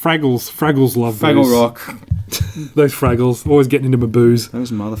know? Yeah, Fraggles love Fraggle booze. Rock. Those Fraggles, always getting into my booze.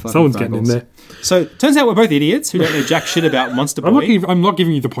 Those motherfucking Someone's Fraggles. getting in there. So, turns out we're both idiots who don't know jack shit about Monster Boy. I'm not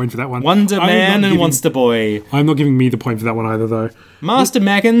giving you the point for that one. Wonder I'm Man not and giving- Monster Boy. I'm not giving me the point for that one either, though. Master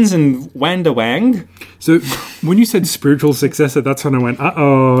Maggins and Wanda Wang. So when you said spiritual successor, that's when I went,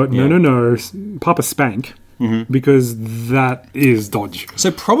 no, Yeah. no, Papa Spank, because that is dodge.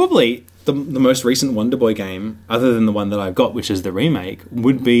 So probably the most recent Wonder Boy game, other than the one that I've got, which is the remake,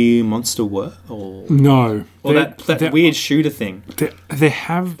 would be Monster World. No. Or that weird shooter thing. There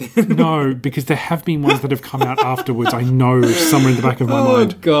have... No, because there have been ones that have come out afterwards, I know, somewhere in the back of my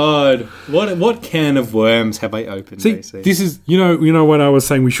mind. God. What can of worms have I opened, See, AC? this is... You know when I was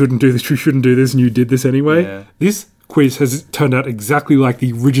saying we shouldn't do this, and you did this anyway? Yeah. This quiz has turned out exactly like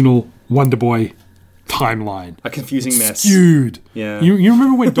the original Wonder Boy timeline. A confusing mess. Skewed. Yeah. You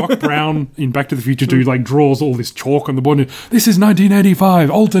remember when Doc Brown in Back to the Future 2 like draws all this chalk on the board and this is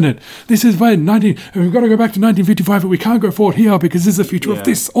 1985, alternate. This is when we've got to go back to 1955 but we can't go forward here because this is the future Yeah. of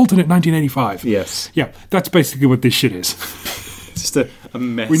this alternate 1985. Yes. Yeah, that's basically what this shit is. It's just a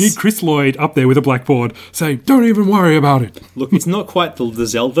mess. We need Chris Lloyd up there with a blackboard saying, don't even worry about it. Look, it's not quite the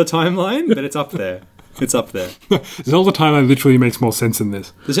Zelda timeline, but it's up there. It's up there. Zelda timeline literally makes more sense than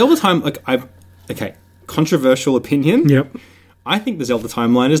this. The Zelda time, okay, controversial opinion. Yep. I think the Zelda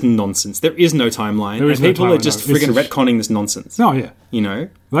timeline is nonsense. There is no timeline. There is and no people are timeline, just no. friggin' This is- retconning this nonsense. Oh, yeah. You know?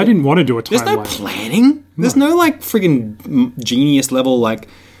 They didn't want to do a timeline. There's no planning. There's no, friggin' genius level,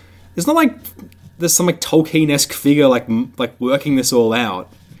 there's not, there's some, Tolkien-esque figure, working this all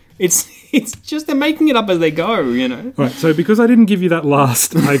out. It's just they're making it up as they go, you know? Right, so because I didn't give you that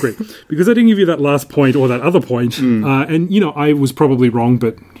last... I agree. Because I didn't give you that last point or that other point, and, I was probably wrong,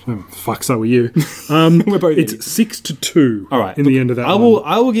 but... fuck, so were you. We're both It's idiots. 6-2 All right. in the end of that I one.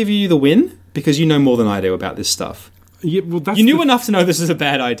 will give you the win because you know more than I do about this stuff. Yeah, well, that's You knew the- enough to know this is a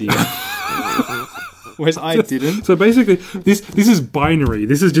bad idea. Whereas I didn't. So basically, this is binary.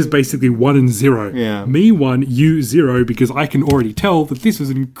 This is just basically 1 and 0. Yeah. Me 1, you 0, because I can already tell that this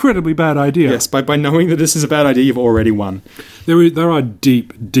was an incredibly bad idea. Yes, by knowing that this is a bad idea, you've already won. There are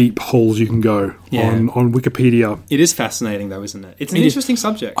deep holes you can go on Wikipedia. It is fascinating, though, isn't it? It's an It is. interesting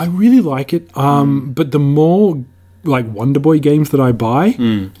subject. I really like it, but the more Wonder Boy games that I buy,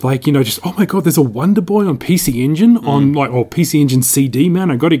 just oh my god, there's a Wonder Boy on PC Engine on or PC Engine CD, man.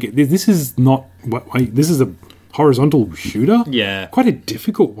 I got to get this. This is not this is a horizontal shooter. Yeah. quite a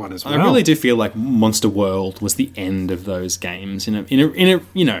difficult one as well. I really do feel like Monster World was the end of those games in a in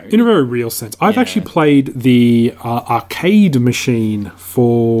a very real sense. I've Yeah. actually played the arcade machine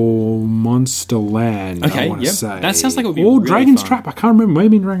for Monster Land. Okay, I want to yep. say That sounds like it would be or really Dragon's fun. Trap. I can't remember.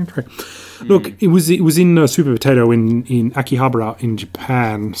 Maybe in Dragon's Trap. Look, it was in Super Potato in Akihabara in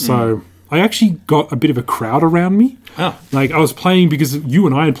Japan. So I actually got a bit of a crowd around me. Oh. I was playing because you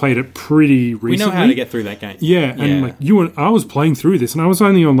and I had played it pretty recently. We know how to get through that game. Yeah, and I was playing through this, and I was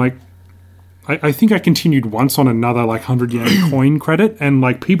only on I think I continued once on another 100 yen coin credit, and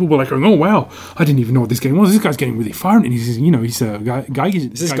people were like, "Oh wow, I didn't even know what this game was. This guy's getting really far." And he's a guy.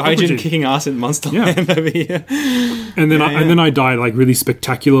 This is Gaijin kicking ass in Monster Land over here. And then and then I died really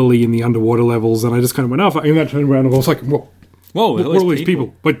spectacularly in the underwater levels, and I just kind of went off. And I turned around and I was like, "Whoa, Whoa, what are all these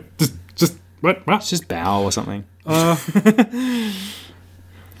people? But just what?" It's just bow or something.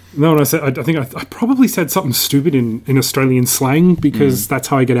 No, and I said I think I probably said something stupid in Australian slang because that's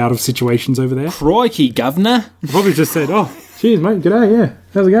how I get out of situations over there. Crikey, governor. I probably just said, "Oh, cheers, mate. G'day, yeah.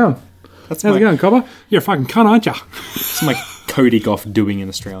 How's it going? That's How's it going, copper? You're a fucking cunt, aren't you?" It's my Cody Goff doing an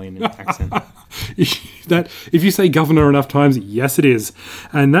Australian accent? That if you say governor enough times, yes it is.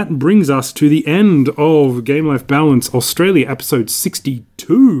 And that brings us to the end of Game Life Balance Australia episode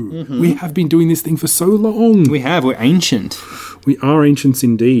 62. We have been doing this thing for so long. We're ancient. We are ancients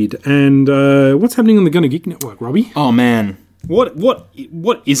indeed. And what's happening on the Gonna Geek Network, Robbie? Oh man.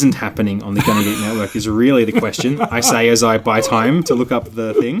 What isn't happening on the Gonna Geek Network is really the question, I say as I buy time to look up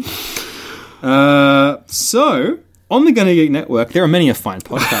the thing. So, on the Gonna Geek Network, there are many a fine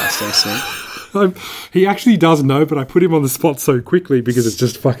podcasts, I see. He actually does know, but I put him on the spot so quickly because it's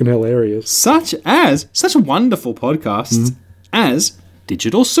just fucking hilarious. Such wonderful podcasts as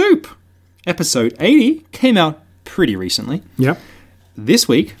Digital Soup. Episode 80 came out pretty recently. Yep. This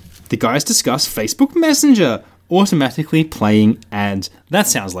week, the guys discuss Facebook Messenger automatically playing ads. That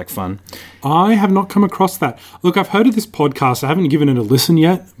sounds like fun. I have not come across that. Look, I've heard of this podcast. I haven't given it a listen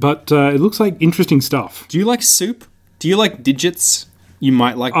yet, but it looks like interesting stuff. Do you like soup? Do you like digits? You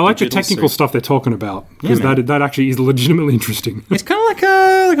might like. I like the technical stuff they're talking about because that actually is legitimately interesting. It's kind of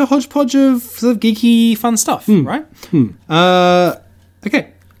like a hodgepodge of sort of geeky fun stuff, right?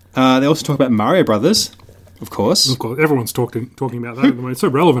 Okay. They also talk about Mario Brothers, of course. Of course, everyone's talking about that at the moment. It's so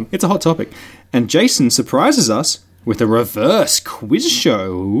relevant. It's a hot topic. And Jason surprises us with a reverse quiz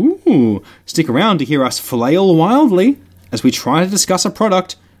show. Ooh. Stick around to hear us flail wildly as we try to discuss a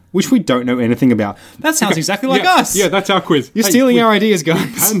product which we don't know anything about. That sounds exactly like us. Yeah, that's our quiz. You're stealing our ideas, guys.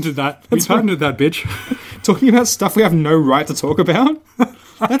 We patented that. We patented that, bitch. Talking about stuff we have no right to talk about?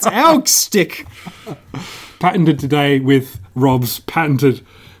 That's our stick. Patented today with Rob's patented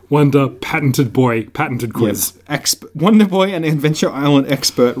Wonder patented quiz. Yes. Wonder Boy and Adventure Island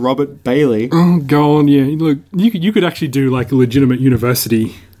expert Robert Bailey. Oh, God, yeah. Look, you could actually do like a legitimate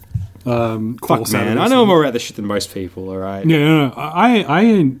university Fuck, man. I know more about this shit than most people, alright? Yeah, no, I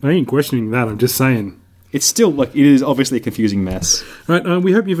ain't questioning that. I'm just saying. It's still, like, it is obviously a confusing mess. Right,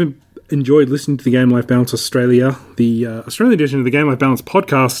 we hope you've enjoyed listening to the Game Life Balance Australia, the Australian edition of the Game Life Balance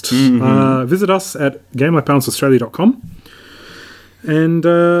podcast. Visit us at gamelifebalanceaustralia.com. And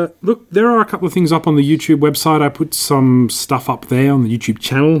look, there are a couple of things up on the YouTube website. I put some stuff up there on the YouTube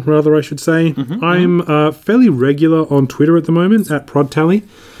channel, rather, I should say. I'm fairly regular on Twitter at the moment, at ProdTally.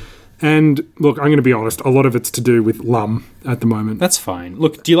 And look, I'm going to be honest, a lot of it's to do with Lum at the moment. That's fine.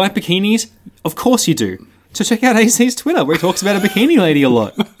 Look, do you like bikinis? Of course you do. So check out AC's Twitter, where he talks about a bikini lady a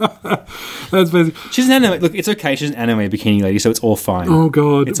lot. That's basically... She's an anime... Look, it's okay, she's an anime bikini lady, so it's all fine. Oh,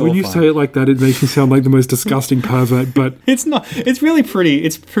 God. When you say it like that, it makes me sound like the most disgusting pervert, but... It's not. It's really pretty.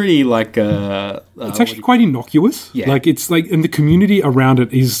 It's pretty, like... it's actually quite innocuous. Yeah. Like, it's like... And the community around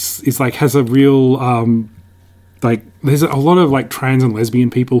it is like, has a real... like, there's a lot of, like, trans and lesbian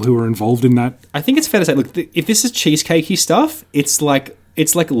people who are involved in that. I think it's fair to say, look, if this is cheesecakey stuff, it's like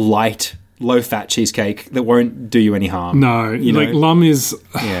light... low-fat cheesecake that won't do you any harm. No, like Lum is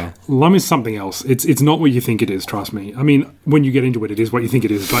Lum is something else. It's not what you think it is, trust me. I mean, when you get into it, it is what you think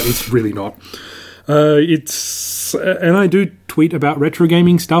it is, but it's really not. And I do tweet about retro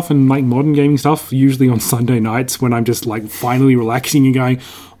gaming stuff and like modern gaming stuff, usually on Sunday nights when I'm just like finally relaxing and going,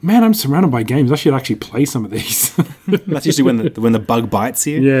 man, I'm surrounded by games. I should actually play some of these. That's usually when the bug bites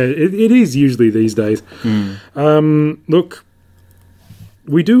you. Yeah, it is usually these days. Look,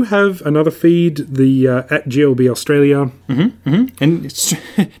 we do have another feed, the at GLB Australia.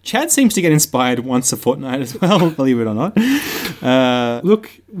 And Chad seems to get inspired once a fortnight as well, believe it or not. Look,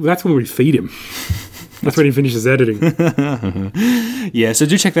 that's when we feed him. That's when he finishes editing. Yeah, so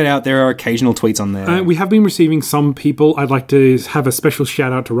do check that out. There are occasional tweets on there. We have been receiving some people. I'd like to have a special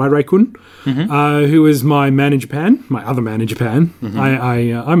shout out to Rai Rai-kun, who is my man in Japan, my other man in Japan.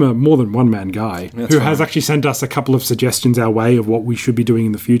 I'm a more than one man guy who has actually sent us a couple of suggestions our way of what we should be doing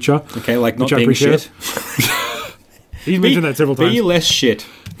in the future. Okay, like not being shit. He's mentioned that several times. Be less shit.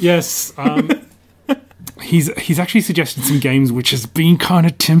 Yes. He's actually suggested some games which has been kind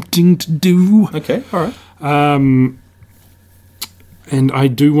of tempting to do. Okay, all right. And I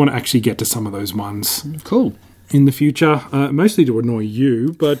do want to actually get to some of those ones. Cool. In the future, mostly to annoy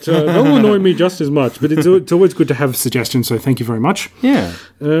you, but they'll annoy me just as much. But it's always good to have suggestions, so thank you very much. Yeah.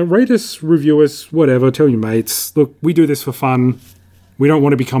 Rate us, review us, whatever, tell your mates. Look, we do this for fun. We don't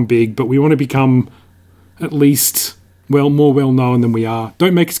want to become big, but we want to become at least... more well-known than we are.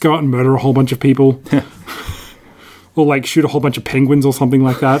 Don't make us go out and murder a whole bunch of people. Or, like, shoot a whole bunch of penguins or something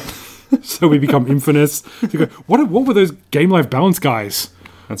like that. So we become infamous. Go, what were those Game Life Balance guys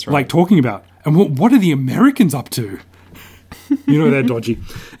That's right. like talking about? And what are the Americans up to? You know they're dodgy.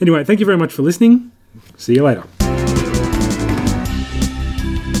 Anyway, thank you very much for listening. See you later.